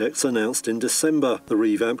 EV projects announced in December. The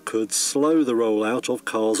revamp could slow the rollout of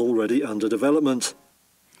cars already under development.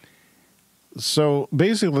 So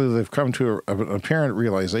basically they've come to an apparent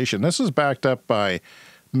realization. This is backed up by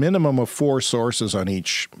minimum of 4 sources on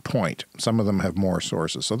each point. Some of them have more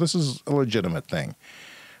sources. So this is a legitimate thing.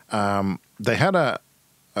 They had a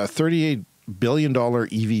 $38 billion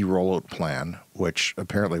EV rollout plan, which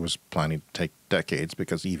apparently was planning to take decades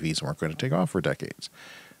because EVs weren't going to take off for decades.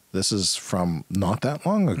 This is from not that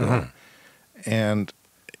long ago. Mm-hmm. And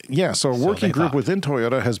yeah, so a working group within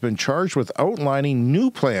Toyota has been charged with outlining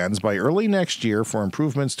new plans by early next year for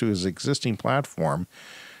improvements to his existing platform.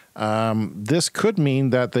 This could mean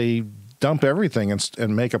that they dump everything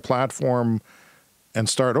and make a platform and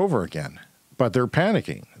start over again. But they're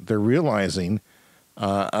panicking. They're realizing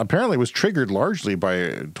apparently it was triggered largely by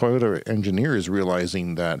Toyota engineers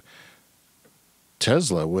realizing that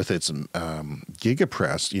Tesla, with its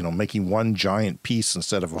gigapress, making one giant piece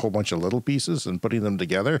instead of a whole bunch of little pieces and putting them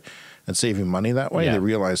together and saving money that way, they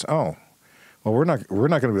realized, oh, well, we're not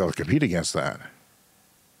going to be able to compete against that.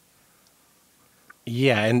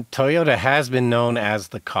 Yeah, and Toyota has been known as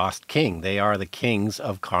the cost king. They are the kings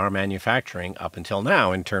of car manufacturing up until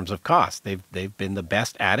now in terms of cost. They've been the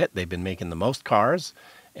best at it. They've been making the most cars,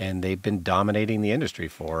 and they've been dominating the industry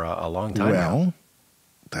for a long time now. Well,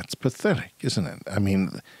 that's pathetic, isn't it? I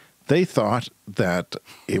mean, they thought that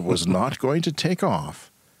it was not going to take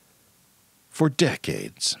off for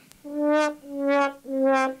decades.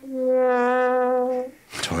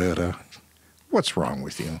 Toyota, what's wrong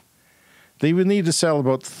with you? They would need to sell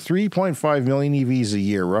about 3.5 million EVs a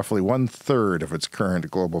year, roughly 1/3 of its current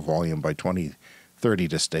global volume by 2030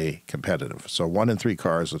 to stay competitive. So 1 in 3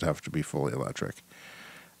 cars would have to be fully electric.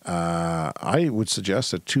 I would suggest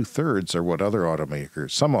that 2/3 are what other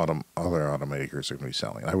automakers, other automakers are going to be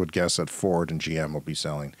selling. I would guess that Ford and GM will be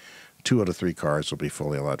selling 2 out of 3 cars will be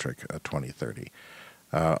fully electric at 2030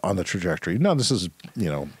 on the trajectory. Now, this is,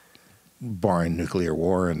 barring nuclear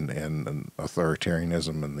war and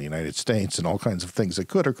authoritarianism in the United States and all kinds of things that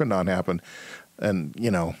could or could not happen. And,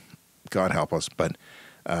 God help us. But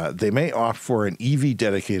they may opt for an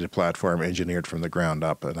EV-dedicated platform engineered from the ground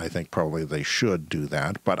up, and I think probably they should do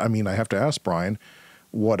that. But, I mean, I have to ask, Brian,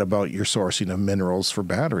 what about your sourcing of minerals for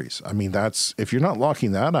batteries? I mean, if you're not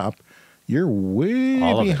locking that up, you're way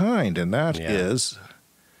behind. And that is,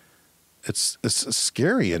 it's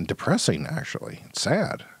scary and depressing, actually. It's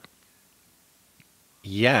sad.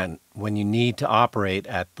 Yeah, and when you need to operate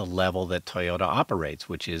at the level that Toyota operates,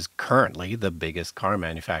 which is currently the biggest car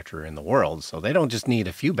manufacturer in the world. So they don't just need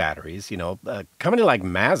a few batteries. A company like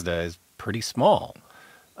Mazda is pretty small.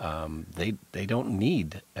 They don't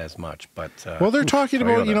need as much. But well, they're talking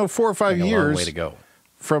Toyota, about 4 or 5 years way to go.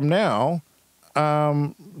 From now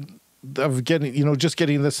of getting just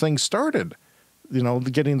getting this thing started.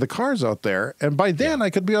 Getting the cars out there, and by then I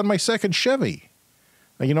could be on my second Chevy.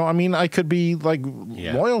 I could be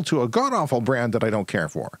loyal to a god-awful brand that I don't care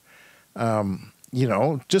for,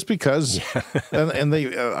 just because. Yeah. and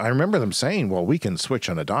they, I remember them saying, well, we can switch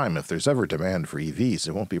on a dime if there's ever demand for EVs.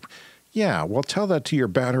 It won't be. Yeah, well, tell that to your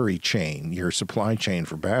battery chain, your supply chain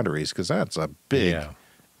for batteries, because that's a big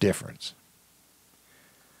difference.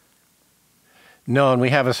 No, and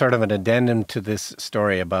we have a sort of an addendum to this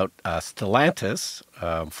story about Stellantis,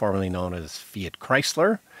 formerly known as Fiat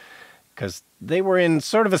Chrysler, because they were in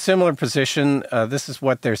sort of a similar position. This is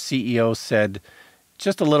what their CEO said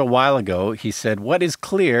just a little while ago. He said, "What is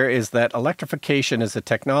clear is that electrification is a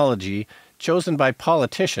technology chosen by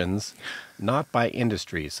politicians, not by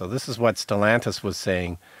industry." So this is what Stellantis was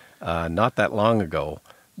saying not that long ago.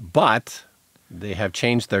 But they have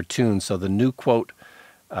changed their tune. So the new quote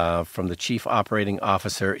from the chief operating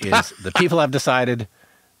officer is, "The people have decided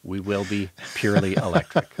we will be purely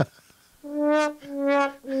electric."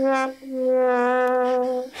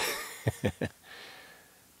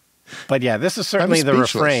 But yeah, this is certainly the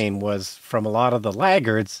speechless. refrain was from a lot of the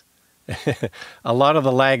laggards. A lot of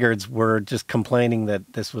the laggards were just complaining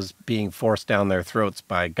that this was being forced down their throats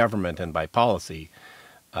by government and by policy.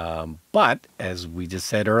 But as we just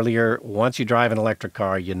said earlier, once you drive an electric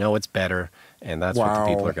car, you know it's better, and that's what the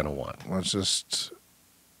people are going to want. That's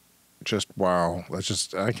just wow.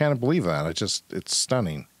 I can't believe that. It's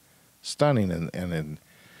stunning. And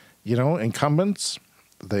you know, incumbents,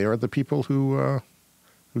 they are the people who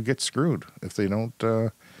get screwed if they don't,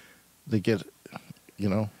 they get, you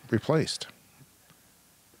know, replaced.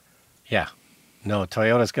 Yeah. No,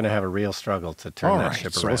 Toyota's going to have a real struggle to turn that ship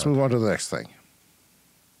around. So let's move on to the next thing.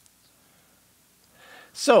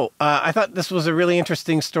 So I thought this was a really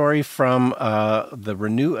interesting story from the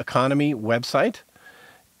Renew Economy website.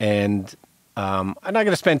 And I'm not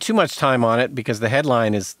going to spend too much time on it because the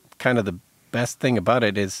headline is kind of the best thing about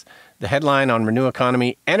it is the headline on Renew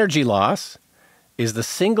Economy: energy loss is the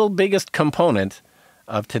single biggest component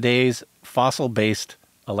of today's fossil-based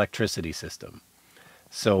electricity system.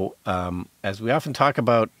 So as we often talk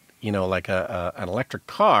about, you know, like an electric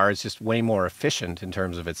car is just way more efficient in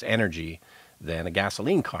terms of its energy than a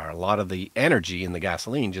gasoline car. A lot of the energy in the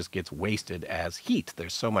gasoline just gets wasted as heat.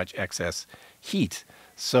 There's so much excess heat.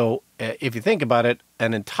 So if you think about it,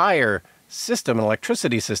 an entire system, an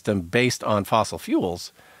electricity system based on fossil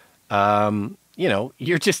fuels, you know,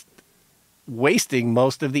 you're just wasting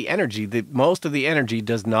most of the energy. Most of the energy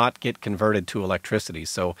does not get converted to electricity.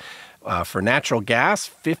 So for natural gas,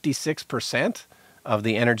 56% of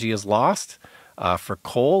the energy is lost. For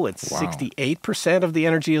coal, it's 68% of the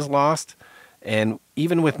energy is lost. And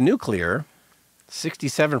even with nuclear,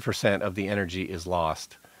 67% of the energy is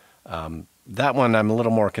lost. That one I'm a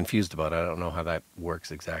little more confused about. I don't know how that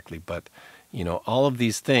works exactly. But, you know, all of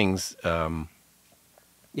these things,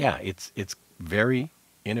 yeah, it's very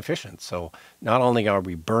inefficient. So not only are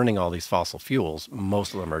we burning all these fossil fuels,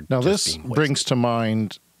 most of them are now just this being wasted. brings to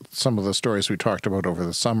mind some of the stories we talked about over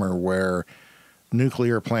the summer where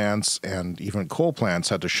nuclear plants and even coal plants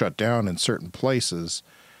had to shut down in certain places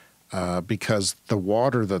because the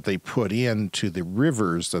water that they put into the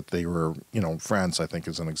rivers that they were, you know, France, I think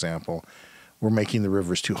is an example, were making the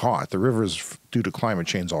rivers too hot. The rivers, due to climate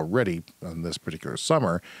change already in this particular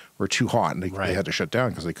summer, were too hot, and they had to shut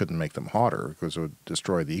down because they couldn't make them hotter because it would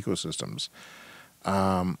destroy the ecosystems.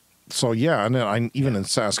 So, yeah, and then even in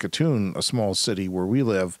Saskatoon, a small city where we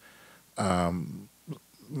live,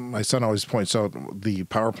 my son always points out the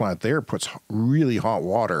power plant there puts really hot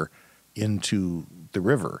water into the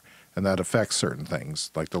river, and that affects certain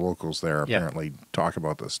things. Like the locals there apparently talk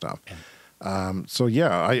about this stuff. So,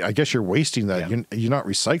 yeah, I guess you're wasting that. Yeah. You're not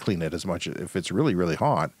recycling it as much. If it's really, really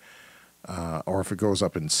hot, or if it goes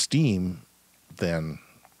up in steam, then,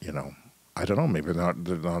 you know, I don't know. Maybe they're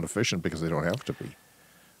not efficient because they don't have to be.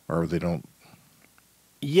 Or they don't.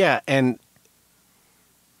 Yeah, and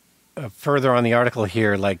further on the article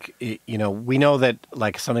here, like, you know, we know that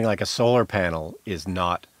like something like a solar panel is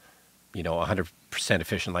not, you know, 100%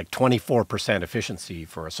 efficient. Like 24% efficiency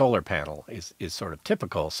for a solar panel is sort of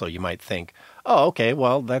typical. So you might think, oh, okay,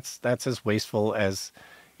 well, that's as wasteful as,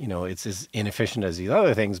 you know, it's as inefficient as these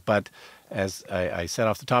other things. But as I said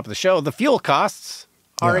off the top of the show, the fuel costs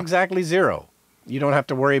are exactly zero. You don't have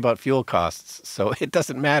to worry about fuel costs, so it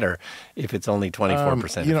doesn't matter if it's only 24%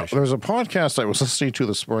 efficient. You know, there's a podcast I was listening to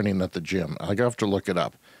this morning at the gym. I have to look it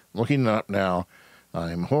up. I'm looking it up now.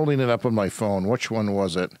 I'm holding it up on my phone. Which one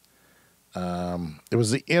was it? It was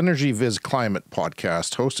the Energy Viz Climate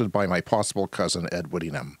podcast hosted by my possible cousin, Ed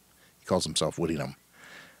Whittingham. He calls himself Whittingham.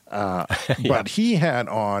 But he had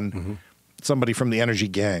on somebody from the Energy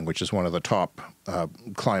Gang, which is one of the top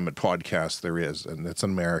climate podcasts there is, and it's an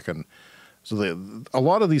American. So a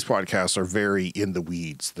lot of these podcasts are very in the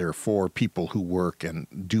weeds. They're for people who work and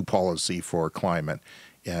do policy for climate,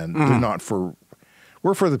 and they're not for.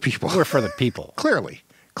 We're for the people. We're for the people. Clearly.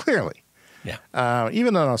 Yeah.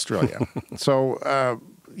 Even in Australia. So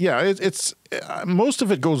yeah, it's most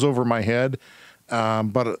of it goes over my head.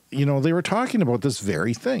 But you know, they were talking about this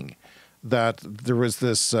very thing, that there was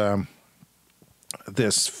this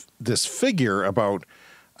this figure about,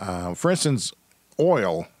 for instance,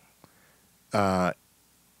 oil.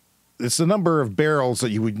 It's the number of barrels that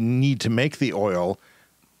you would need to make the oil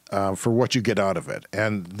for what you get out of it.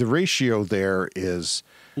 And the ratio there is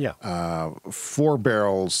 4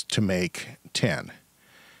 barrels to make 10.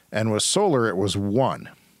 And with solar, it was 1.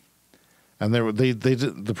 And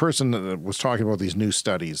the person that was talking about these new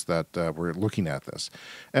studies that were looking at this.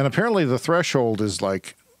 And apparently the threshold is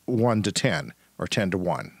like 1 to 10 or 10 to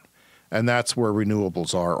 1. And that's where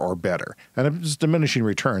renewables are or better. And it's diminishing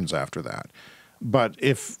returns after that. But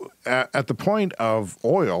if at the point of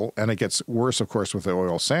oil, and it gets worse, of course, with the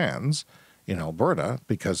oil sands in Alberta,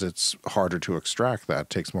 because it's harder to extract that,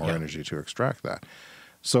 takes more energy to extract that.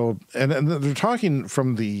 So, and they're talking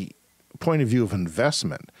from the point of view of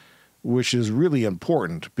investment, which is really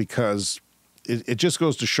important, because it just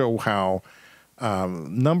goes to show how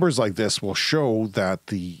numbers like this will show that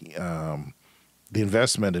the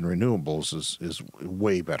investment in renewables is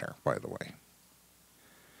way better, by the way.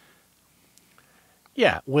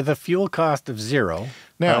 Yeah, with a fuel cost of zero.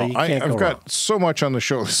 Now, I've got so much on the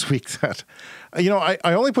show this week that, I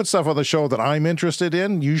only put stuff on the show that I'm interested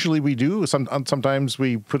in. Usually we do. Sometimes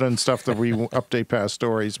we put in stuff that we update past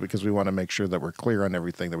stories because we want to make sure that we're clear on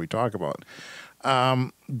everything that we talk about.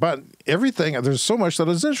 But there's so much that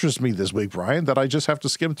has interested me this week, Brian, that I just have to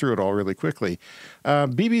skim through it all really quickly.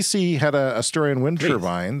 BBC had a story on wind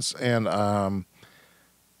turbines, and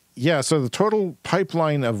so the total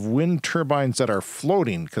pipeline of wind turbines that are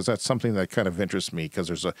floating, because that's something that kind of interests me, because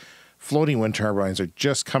there's floating wind turbines are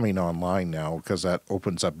just coming online now, because that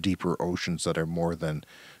opens up deeper oceans that are more than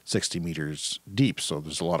 60 meters deep. So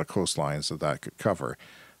there's a lot of coastlines that could cover.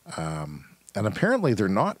 And apparently they're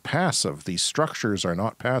not passive. These structures are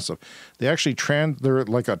not passive. They actually they're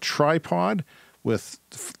like a tripod with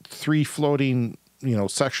three floating,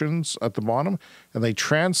 sections at the bottom, and they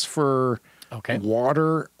transfer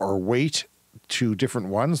water or weight to different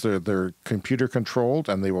ones. They're computer controlled,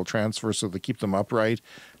 and they will transfer, so they keep them upright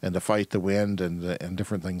and to fight the wind and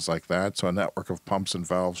different things like that. So a network of pumps and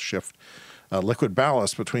valves shift liquid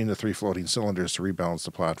ballast between the three floating cylinders to rebalance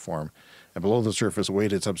the platform. And below the surface,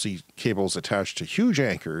 weighted subsea cables attached to huge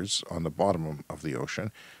anchors on the bottom of the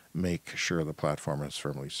ocean make sure the platform is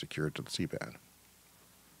firmly secured to the seabed.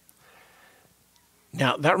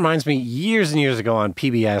 Now, that reminds me, years and years ago on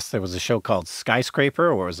PBS, there was a show called Skyscraper,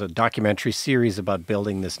 or it was a documentary series about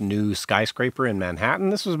building this new skyscraper in Manhattan.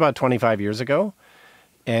 This was about 25 years ago.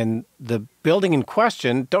 And the building in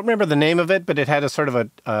question, don't remember the name of it, but it had a sort of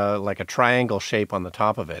like a triangle shape on the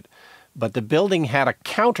top of it. But the building had a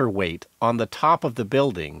counterweight on the top of the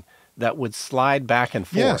building that would slide back and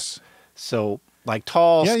forth. Yes. So, like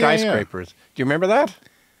tall skyscrapers. Do you remember that?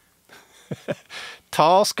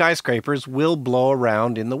 Tall skyscrapers will blow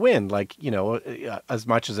around in the wind, like, as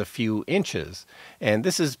much as a few inches. And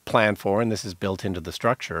this is planned for, and this is built into the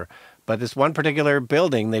structure. But this one particular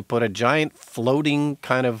building, they put a giant floating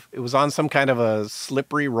it was on some kind of a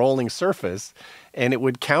slippery rolling surface, and it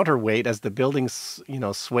would counterweight as the building,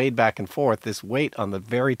 swayed back and forth. This weight on the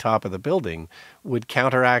very top of the building would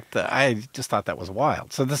counteract I just thought that was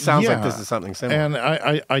wild. So this sounds like this is something similar. And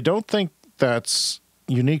I don't think that's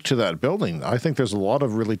unique to that building. I think there's a lot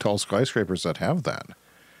of really tall skyscrapers that have that.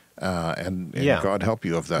 And God help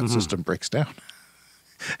you if that system breaks down.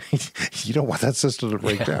 You don't want that system to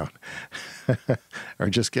break down or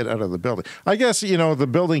just get out of the building. I guess, the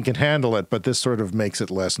building can handle it, but this sort of makes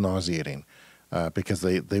it less nauseating because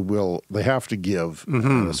they have to give at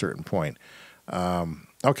a certain point.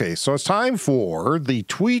 Okay, so it's time for the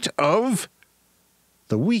tweet of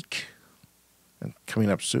the week. And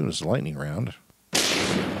coming up soon is the lightning round.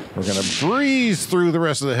 We're going to breeze through the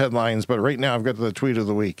rest of the headlines, but right now I've got the tweet of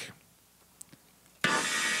the week.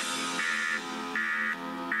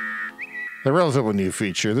 The relatively new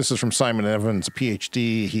feature. This is from Simon Evans, a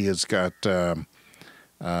PhD. He has got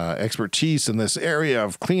expertise in this area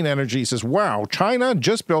of clean energy. He says, wow, China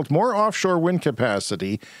just built more offshore wind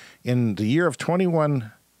capacity in the year of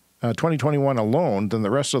 2021 alone than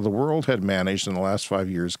the rest of the world had managed in the last 5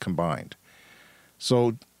 years combined.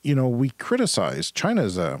 So, we criticize, China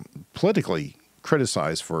is politically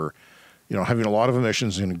criticized for, having a lot of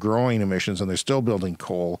emissions and growing emissions, and they're still building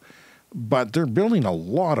coal. But they're building a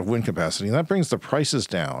lot of wind capacity, and that brings the prices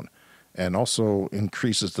down and also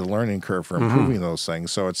increases the learning curve for improving those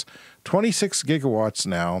things. So it's 26 gigawatts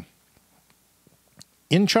now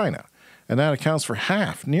in China, and that accounts for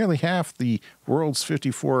nearly half the world's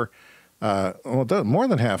 54,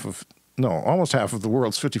 almost half of the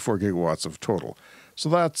world's 54 gigawatts of total. So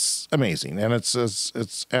that's amazing, and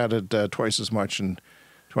it's added twice as much in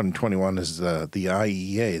 2021 as the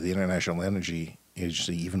IEA, the International Energy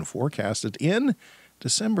Agency, even forecasted in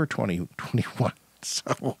December 2021.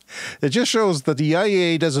 So it just shows that the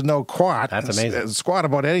IEA doesn't know squat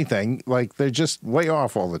about anything. Like, they're just way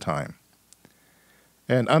off all the time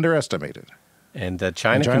and underestimated. And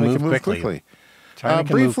China can move quickly.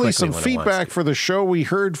 Briefly, some feedback for the show. We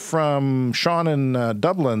heard from Sean in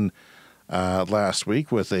Dublin last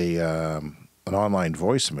week with an online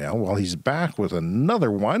voicemail. Well, he's back with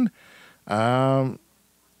another one. Our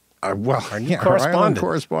new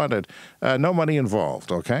correspondent. No money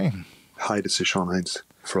involved, okay? Hi, this is Sean Hines.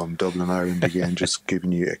 from Dublin, Ireland again, just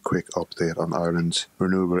giving you a quick update on Ireland's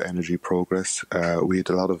renewable energy progress. We had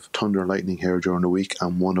a lot of thunder and lightning here during the week,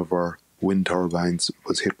 and one of our wind turbines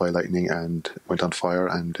was hit by lightning and went on fire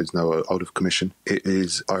and is now out of commission. It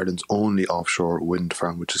is Ireland's only offshore wind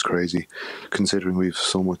farm, which is crazy, considering we've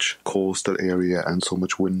so much coastal area and so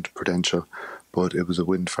much wind potential. But it was a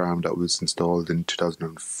wind farm that was installed in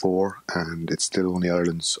 2004, and it's still only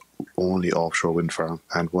Ireland's only offshore wind farm.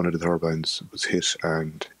 And one of the turbines was hit,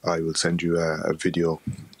 and I will send you a video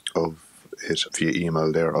of it via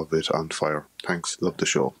email there of it on fire. Thanks, love the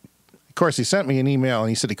show. Of course, he sent me an email and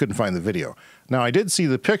he said he couldn't find the video. Now, I did see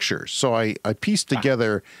the pictures, so I pieced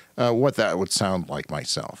together what that would sound like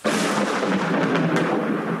myself.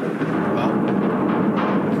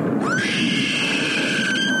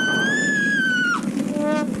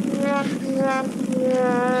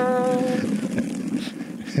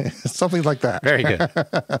 Something like that. Very good.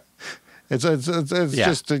 It's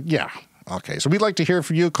just, yeah. Okay, so we'd like to hear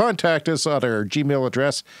from you. Contact us at our Gmail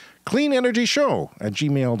address,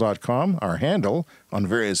 cleanenergyshow@gmail.com. Our handle on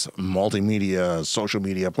various multimedia, social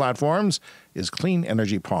media platforms is Clean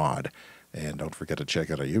Energy Pod. And don't forget to check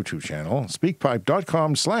out our YouTube channel.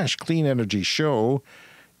 Speakpipe.com/cleanenergyshow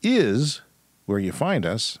is where you find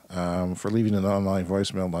us for leaving an online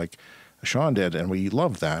voicemail like Sean did. And we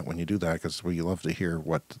love that when you do that, because we love to hear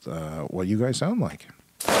what you guys sound like.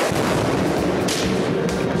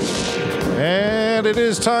 And it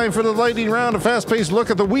is time for the lightning round, a fast-paced look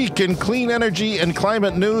at the week in clean energy and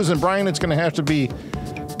climate news. And Brian, it's going to have to be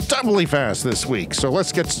doubly fast this week. So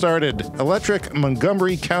let's get started. Electric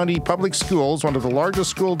Montgomery County Public Schools, one of the largest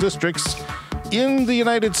school districts in the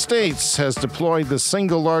United States, has deployed the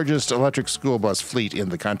single largest electric school bus fleet in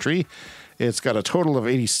the country. It's got a total of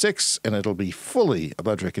 86, and it'll be fully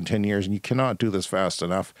electric in 10 years. And you cannot do this fast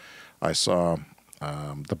enough. I saw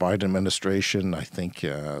the Biden administration, I think,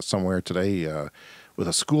 somewhere today with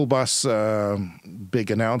a school bus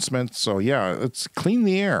big announcement. So, yeah, it's clean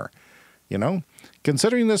the air, you know.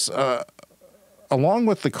 Considering this, along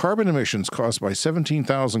with the carbon emissions caused by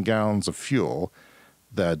 17,000 gallons of fuel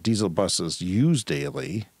that diesel buses use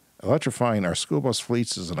daily, electrifying our school bus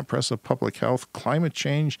fleets is an oppressive public health, climate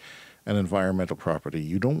change, and environmental property.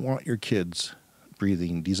 You don't want your kids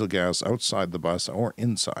breathing diesel gas outside the bus or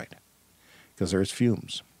inside, because there's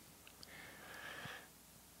fumes.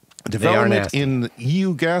 Development in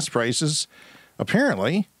EU gas prices,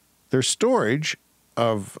 apparently their storage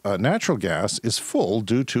of natural gas is full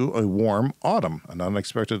due to a warm autumn, an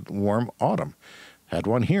unexpected warm autumn. Had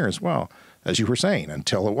one here as well, as you were saying,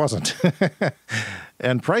 until it wasn't.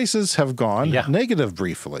 And prices have gone negative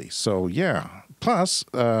briefly. So, yeah. Plus,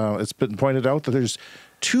 it's been pointed out that there's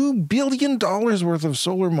 $2 billion worth of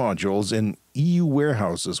solar modules in EU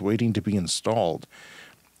warehouses waiting to be installed.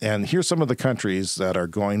 And here's some of the countries that are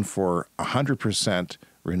going for 100%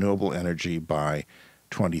 renewable energy by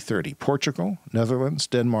 2030. Portugal, Netherlands,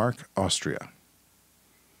 Denmark, Austria.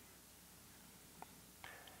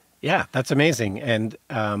 Yeah, that's amazing. And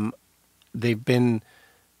they've been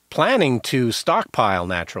planning to stockpile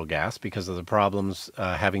natural gas because of the problems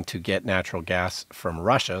having to get natural gas from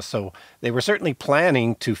Russia. So they were certainly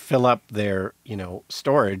planning to fill up their,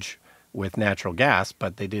 storage with natural gas,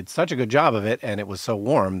 but they did such a good job of it, and it was so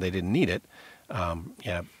warm they didn't need it. From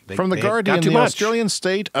The Guardian, the Australian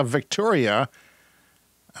state of Victoria,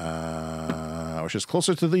 which is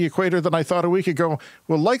closer to the equator than I thought a week ago,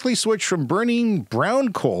 will likely switch from burning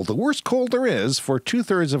brown coal, the worst coal there is, for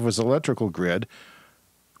 2/3 of its electrical grid,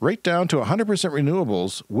 right down to 100%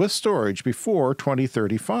 renewables with storage before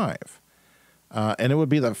 2035. And it would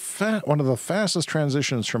be one of the fastest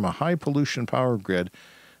transitions from a high-pollution power grid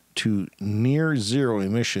to near-zero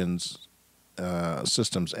emissions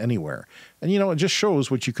systems anywhere. And, it just shows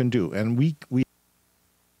what you can do. And we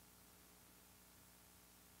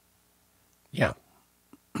Yeah.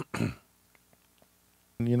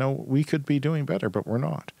 we could be doing better, but we're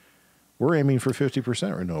not. We're aiming for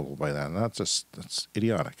 50% renewable by then. That's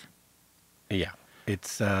idiotic. Yeah.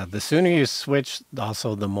 It's the sooner you switch,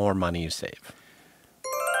 also the more money you save.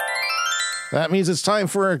 That means it's time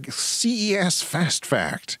for a CES Fast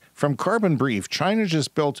Fact. From Carbon Brief, China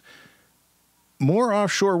just built more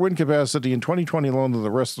offshore wind capacity in 2020 alone than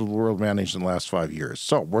the rest of the world managed in the last 5 years.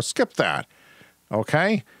 So we'll skip that,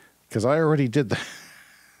 okay? Because I already did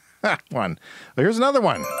that one. Here's another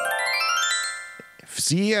one.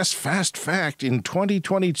 CES Fast Fact. In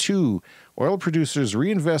 2022, oil producers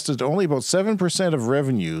reinvested only about 7% of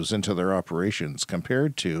revenues into their operations,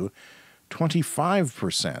 compared to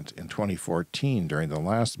 25% in 2014 during the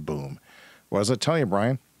last boom. What does it tell you,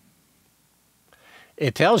 Brian?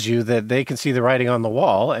 it tells you that they can see the writing on the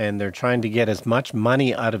wall, and they're trying to get as much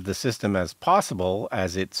money out of the system as possible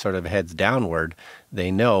as it sort of heads downward. They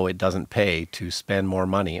know it doesn't pay to spend more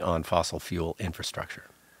money on fossil fuel infrastructure.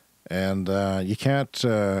 And you can't,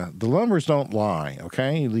 the numbers don't lie,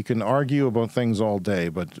 okay? You can argue about things all day,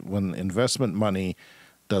 but when investment money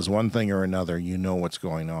does one thing or another, you know what's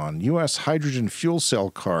going on. U.S. hydrogen fuel cell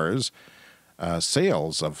cars,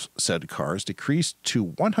 sales of said cars decreased to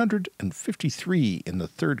 153 in the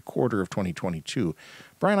third quarter of 2022.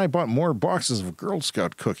 Brian, I bought more boxes of Girl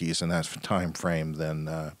Scout cookies in that time frame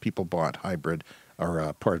than people bought hydrogen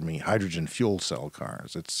fuel cell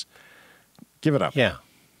cars. Give it up. Yeah.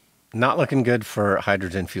 Not looking good for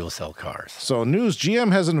hydrogen fuel cell cars. So news,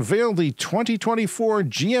 GM has unveiled the 2024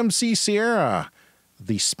 GMC Sierra.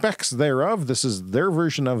 The specs thereof, this is their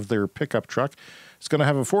version of their pickup truck. It's going to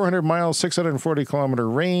have a 400-mile, 640-kilometer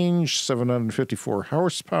range, 754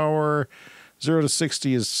 horsepower, 0 to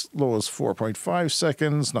 60 as low as 4.5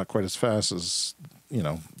 seconds, not quite as fast as,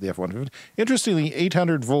 the F-150. Interestingly,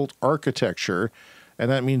 800-volt architecture, and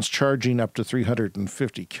that means charging up to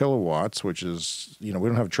 350 kilowatts, which is, we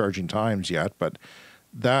don't have charging times yet, but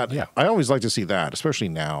that, yeah. I always like to see that, especially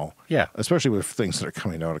now. Yeah. Especially with things that are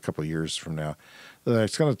coming out a couple of years from now.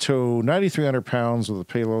 It's going to tow 9,300 pounds with a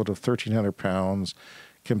payload of 1,300 pounds,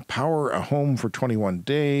 can power a home for 21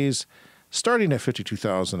 days, starting at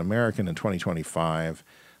 $52,000 American in 2025.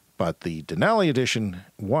 But the Denali Edition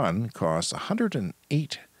 1 costs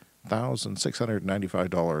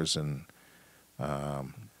 $108,695 in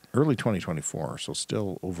early 2024, so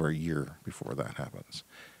still over a year before that happens.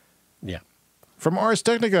 Yeah. From Ars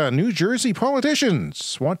Technica, New Jersey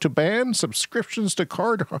politicians want to ban subscriptions to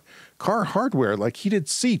car hardware like heated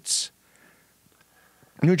seats.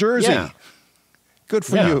 New Jersey. Yeah. Good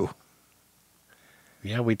for you.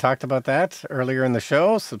 Yeah, we talked about that earlier in the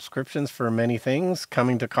show. Subscriptions for many things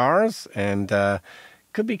coming to cars, and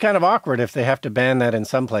could be kind of awkward if they have to ban that in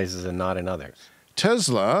some places and not in others.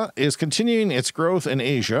 Tesla is continuing its growth in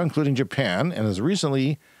Asia, including Japan, and has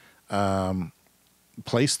recently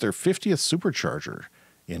placed their 50th supercharger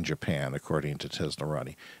in Japan, according to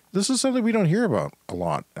Teslarati. This is something we don't hear about a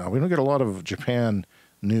lot. We don't get a lot of Japan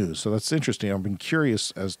news, so that's interesting. I've been curious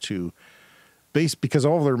as to, because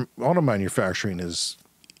all their auto manufacturing has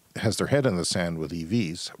their head in the sand with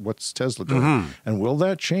EVs. What's Tesla doing? Mm-hmm. And will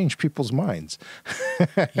that change people's minds?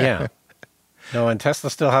 Yeah. No, and Tesla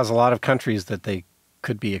still has a lot of countries that they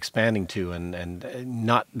could be expanding to, and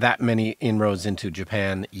not that many inroads into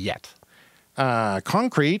Japan yet.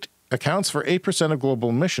 Concrete accounts for 8% of global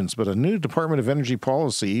emissions, but a new Department of Energy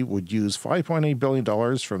policy would use $5.8 billion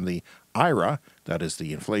from the IRA, that is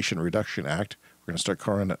the Inflation Reduction Act. We're going to start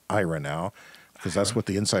calling it IRA now, because that's what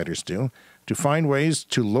the insiders do, to find ways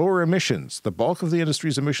to lower emissions. The bulk of the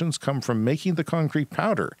industry's emissions come from making the concrete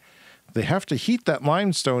powder. They have to heat that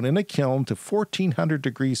limestone in a kiln to 1,400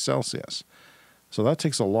 degrees Celsius. So that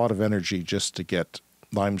takes a lot of energy just to get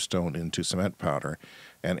limestone into cement powder.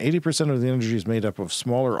 And 80% of the energy is made up of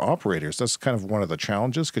smaller operators. That's kind of one of the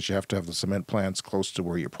challenges, because you have to have the cement plants close to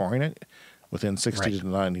where you're pouring it within 60 to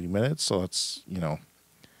 90 minutes. So that's,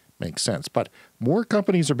 makes sense. But more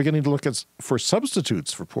companies are beginning to look for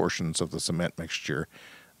substitutes for portions of the cement mixture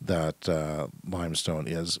that limestone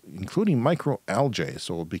is, including microalgae.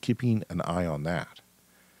 So we'll be keeping an eye on that.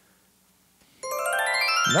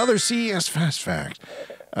 Another CES fast fact.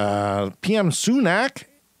 PM Sunak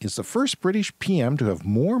is the first British PM to have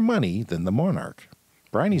more money than the monarch.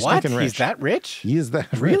 Brian, he's thinking rich. He's that rich? He is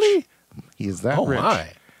that rich. Really? He is that rich.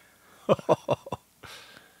 Oh,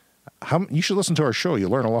 my. You should listen to our show. You'll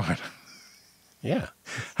learn a lot. Yeah.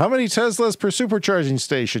 How many Teslas per supercharging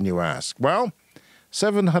station, you ask? Well,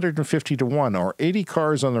 750 to 1, or 80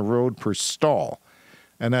 cars on the road per stall.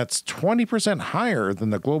 And that's 20% higher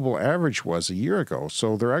than the global average was a year ago.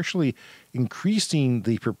 So they're actually increasing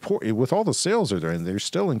the proportion. With all the sales they're doing, they're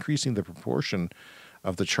still increasing the proportion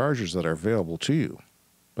of the chargers that are available to you.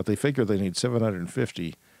 But they figure they need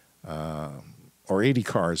 750 or 80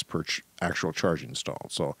 cars per actual charging stall.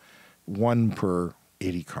 So 1 per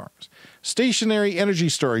 80 cars. Stationary energy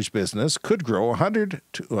storage business could grow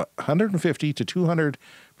 150 to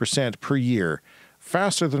 200% per year,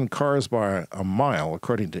 faster than cars by a mile,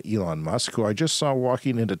 according to Elon Musk, who I just saw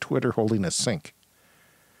walking into Twitter holding a sink.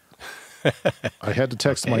 I had to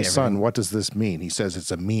text my son, what does this mean? He says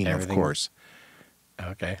it's a meme, of course.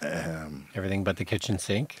 Okay. Everything but the kitchen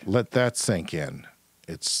sink? Let that sink in.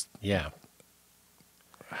 It's... Yeah.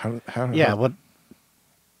 How's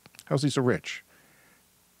he so rich?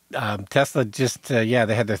 Tesla just, they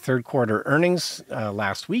had their third quarter earnings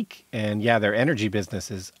last week, and their energy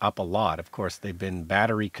business is up a lot. Of course, they've been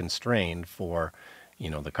battery constrained for,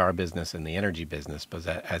 the car business and the energy business. But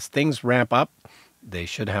as things ramp up, they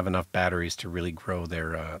should have enough batteries to really grow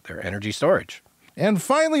their energy storage. And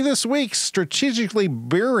finally this week, strategically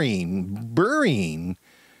burying,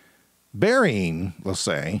 let's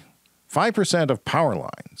say, 5% of power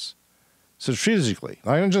lines. Strategically.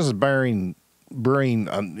 Not just burying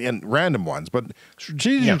in random ones, but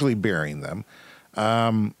strategically burying them.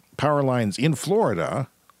 Power lines in Florida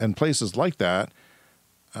and places like that,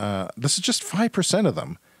 this is just 5% of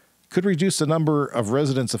them, could reduce the number of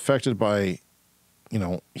residents affected by,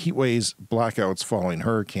 heat waves, blackouts following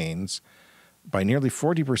hurricanes by nearly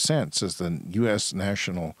 40%, says the U.S.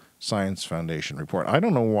 National Science Foundation report. I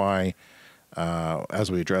don't know why,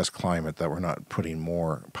 as we address climate, that we're not putting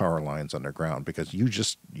more power lines underground, because you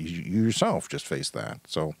yourself just faced that.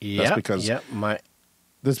 So that's because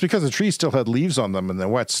that's because the trees still had leaves on them, and the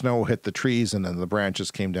wet snow hit the trees, and then the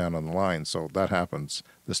branches came down on the line. So that happens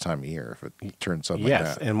this time of year if it turns out like that.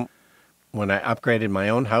 Yes, and when I upgraded my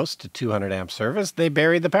own house to 200 amp service, they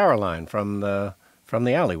buried the power line from the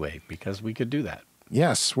alleyway because we could do that.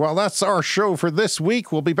 Yes. Well, that's our show for this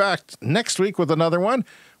week. We'll be back next week with another one.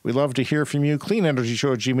 We'd love to hear from you.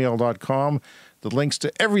 cleanenergyshow@gmail.com. The links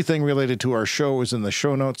to everything related to our show is in the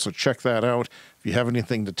show notes, so check that out. If you have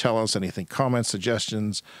anything to tell us, anything, comments,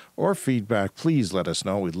 suggestions, or feedback, please let us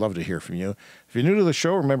know. We'd love to hear from you. If you're new to the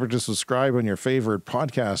show, remember to subscribe on your favorite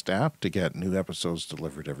podcast app to get new episodes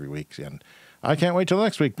delivered every week. And I can't wait till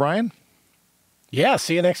next week, Brian. Yeah,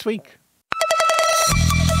 see you next week.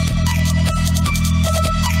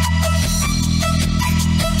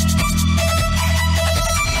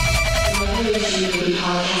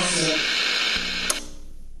 Podcasting.